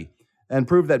study and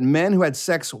proved that men who had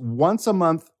sex once a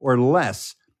month or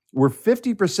less were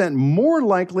 50% more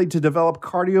likely to develop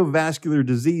cardiovascular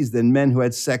disease than men who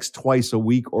had sex twice a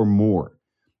week or more.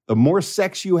 The more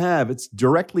sex you have, it's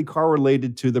directly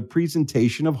correlated to the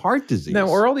presentation of heart disease.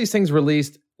 Now, are all these things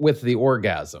released with the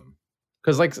orgasm?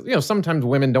 Because, like, sometimes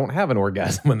women don't have an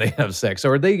orgasm when they have sex.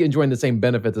 So are they enjoying the same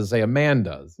benefits as, say, a man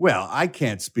does? Well, I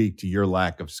can't speak to your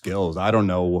lack of skills. I don't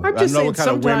know. I'm I just don't know what saying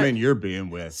kind of women you're being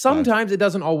with. Sometimes it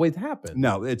doesn't always happen.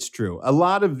 No, it's true. A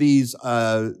lot of these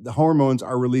the hormones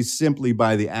are released simply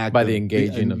by the act By of the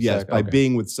engaging of yes, sex. by Okay.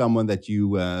 being with someone that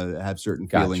you have certain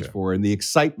feelings Gotcha. for, and the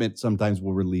excitement sometimes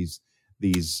will release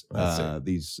these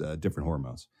different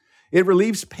hormones. It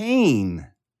relieves pain.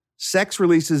 Sex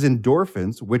releases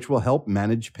endorphins, which will help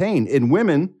manage pain. In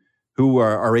women who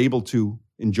are able to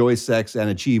enjoy sex and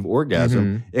achieve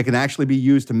orgasm, it can actually be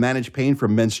used to manage pain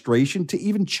from menstruation to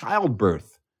even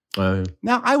childbirth.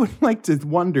 Now, I would like to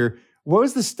wonder, what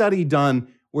was the study done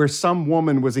where some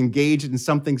woman was engaged in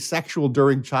something sexual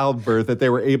during childbirth that they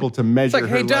were able to measure It's like,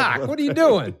 her hey, doc, level of- what are you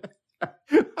doing?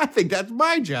 I think that's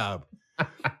my job.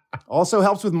 Also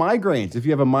helps with migraines. If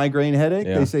you have a migraine headache,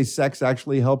 Yeah. they say sex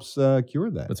actually helps cure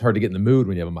that. It's hard to get in the mood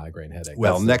when you have a migraine headache.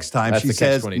 Well, That's next time that's she the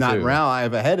says, catch-22. not now, I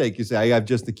have a headache, you say, I have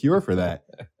just the cure for that.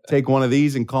 Take one of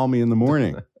these and call me in the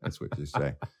morning. That's what you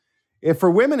say. If for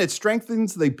women, it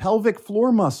strengthens the pelvic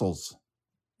floor muscles.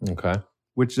 Okay.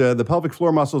 Which the pelvic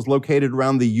floor muscles located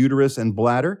around the uterus and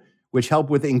bladder, which help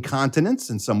with incontinence.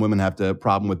 And some women have a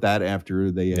problem with that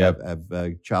after they have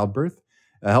childbirth.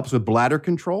 Helps with bladder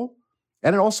control.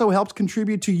 And it also helps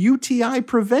contribute to UTI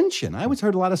prevention. I always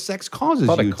heard a lot of sex causes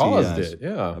Thought UTIs. it caused it,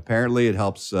 yeah. Apparently, it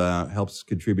helps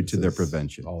contribute to their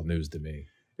prevention. All news to me.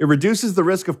 It reduces the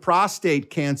risk of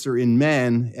prostate cancer in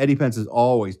men. Eddie Pence is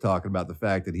always talking about the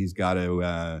fact that he's got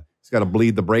to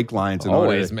bleed the brake lines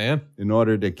in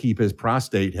order to keep his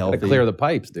prostate healthy. Gotta clear the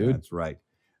pipes, dude. That's right.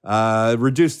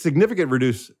 Significant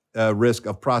risk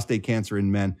of prostate cancer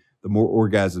in men, the more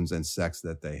orgasms and sex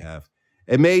that they have.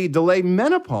 It may delay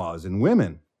menopause in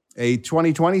women. A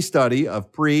 2020 study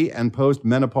of pre- and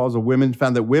post-menopausal women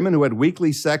found that women who had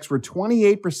weekly sex were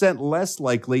 28% less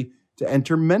likely to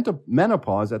enter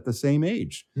menopause at the same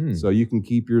age. So you can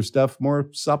keep your stuff more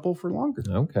supple for longer.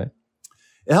 Okay.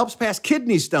 It helps pass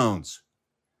kidney stones.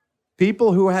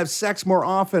 People who have sex more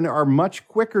often are much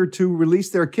quicker to release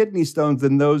their kidney stones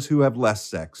than those who have less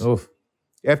sex. Oof.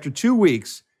 After 2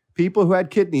 weeks, people who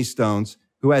had kidney stones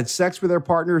who had sex with their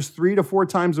partners 3 to 4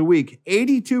 times a week,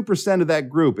 82% of that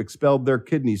group expelled their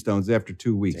kidney stones after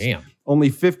 2 weeks. Damn. Only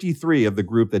 53 of the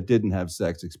group that didn't have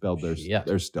sex expelled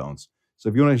their stones. So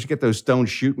if you want to get those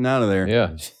stones shooting out of there,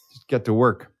 just get to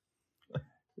work.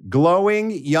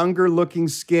 Glowing, younger-looking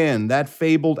skin. That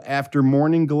fabled after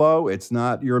morning glow, it's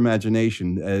not your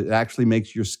imagination. It actually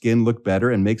makes your skin look better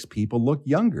and makes people look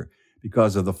younger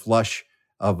because of the flush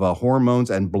of hormones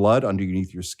and blood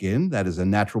underneath your skin. That is a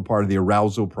natural part of the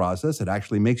arousal process. It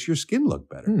actually makes your skin look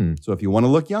better. So if you want to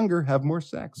look younger, have more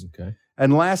sex. Okay.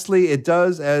 And lastly, it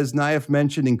does, as Naif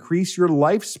mentioned, increase your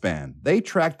lifespan. They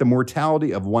tracked the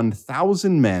mortality of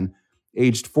 1,000 men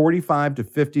aged 45 to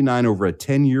 59 over a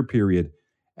 10-year period.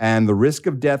 And the risk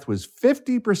of death was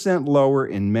 50% lower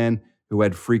in men who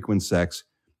had frequent sex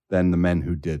than the men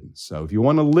who didn't. So if you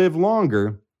want to live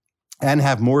longer and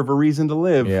have more of a reason to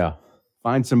live,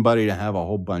 find somebody to have a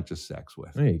whole bunch of sex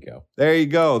with. There you go. There you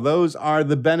go. Those are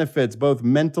the benefits, both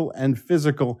mental and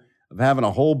physical, of having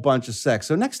a whole bunch of sex.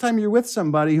 So next time you're with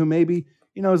somebody who maybe,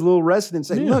 is a little resident,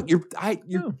 say, look, do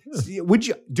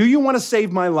you want to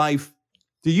save my life?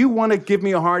 Do you want to give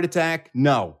me a heart attack?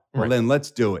 No. Well, then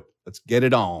let's do it. Let's get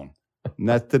it on. And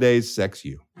that's today's Sex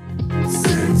You.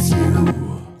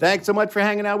 Thanks so much for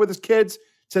hanging out with us, kids.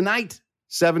 Tonight,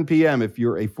 7 p.m., if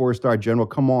you're a 4-star general,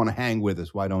 come on, hang with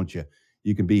us. Why don't you?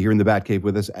 You can be here in the Batcave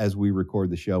with us as we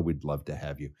record the show. We'd love to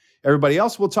have you. Everybody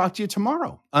else, we'll talk to you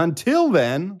tomorrow. Until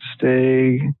then,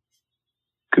 stay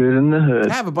good in the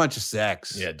hood. Have a bunch of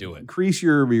sex. Yeah, do it. Increase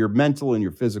your mental and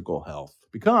your physical health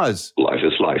because life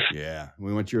is life. Yeah,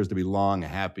 we want yours to be long,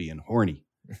 happy, and horny.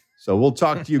 So we'll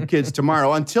talk to you kids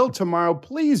tomorrow. Until tomorrow,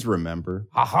 please remember.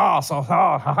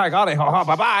 I got it.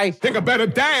 Bye-bye. Think I better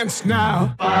dance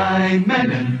now. Bye,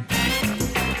 Megan.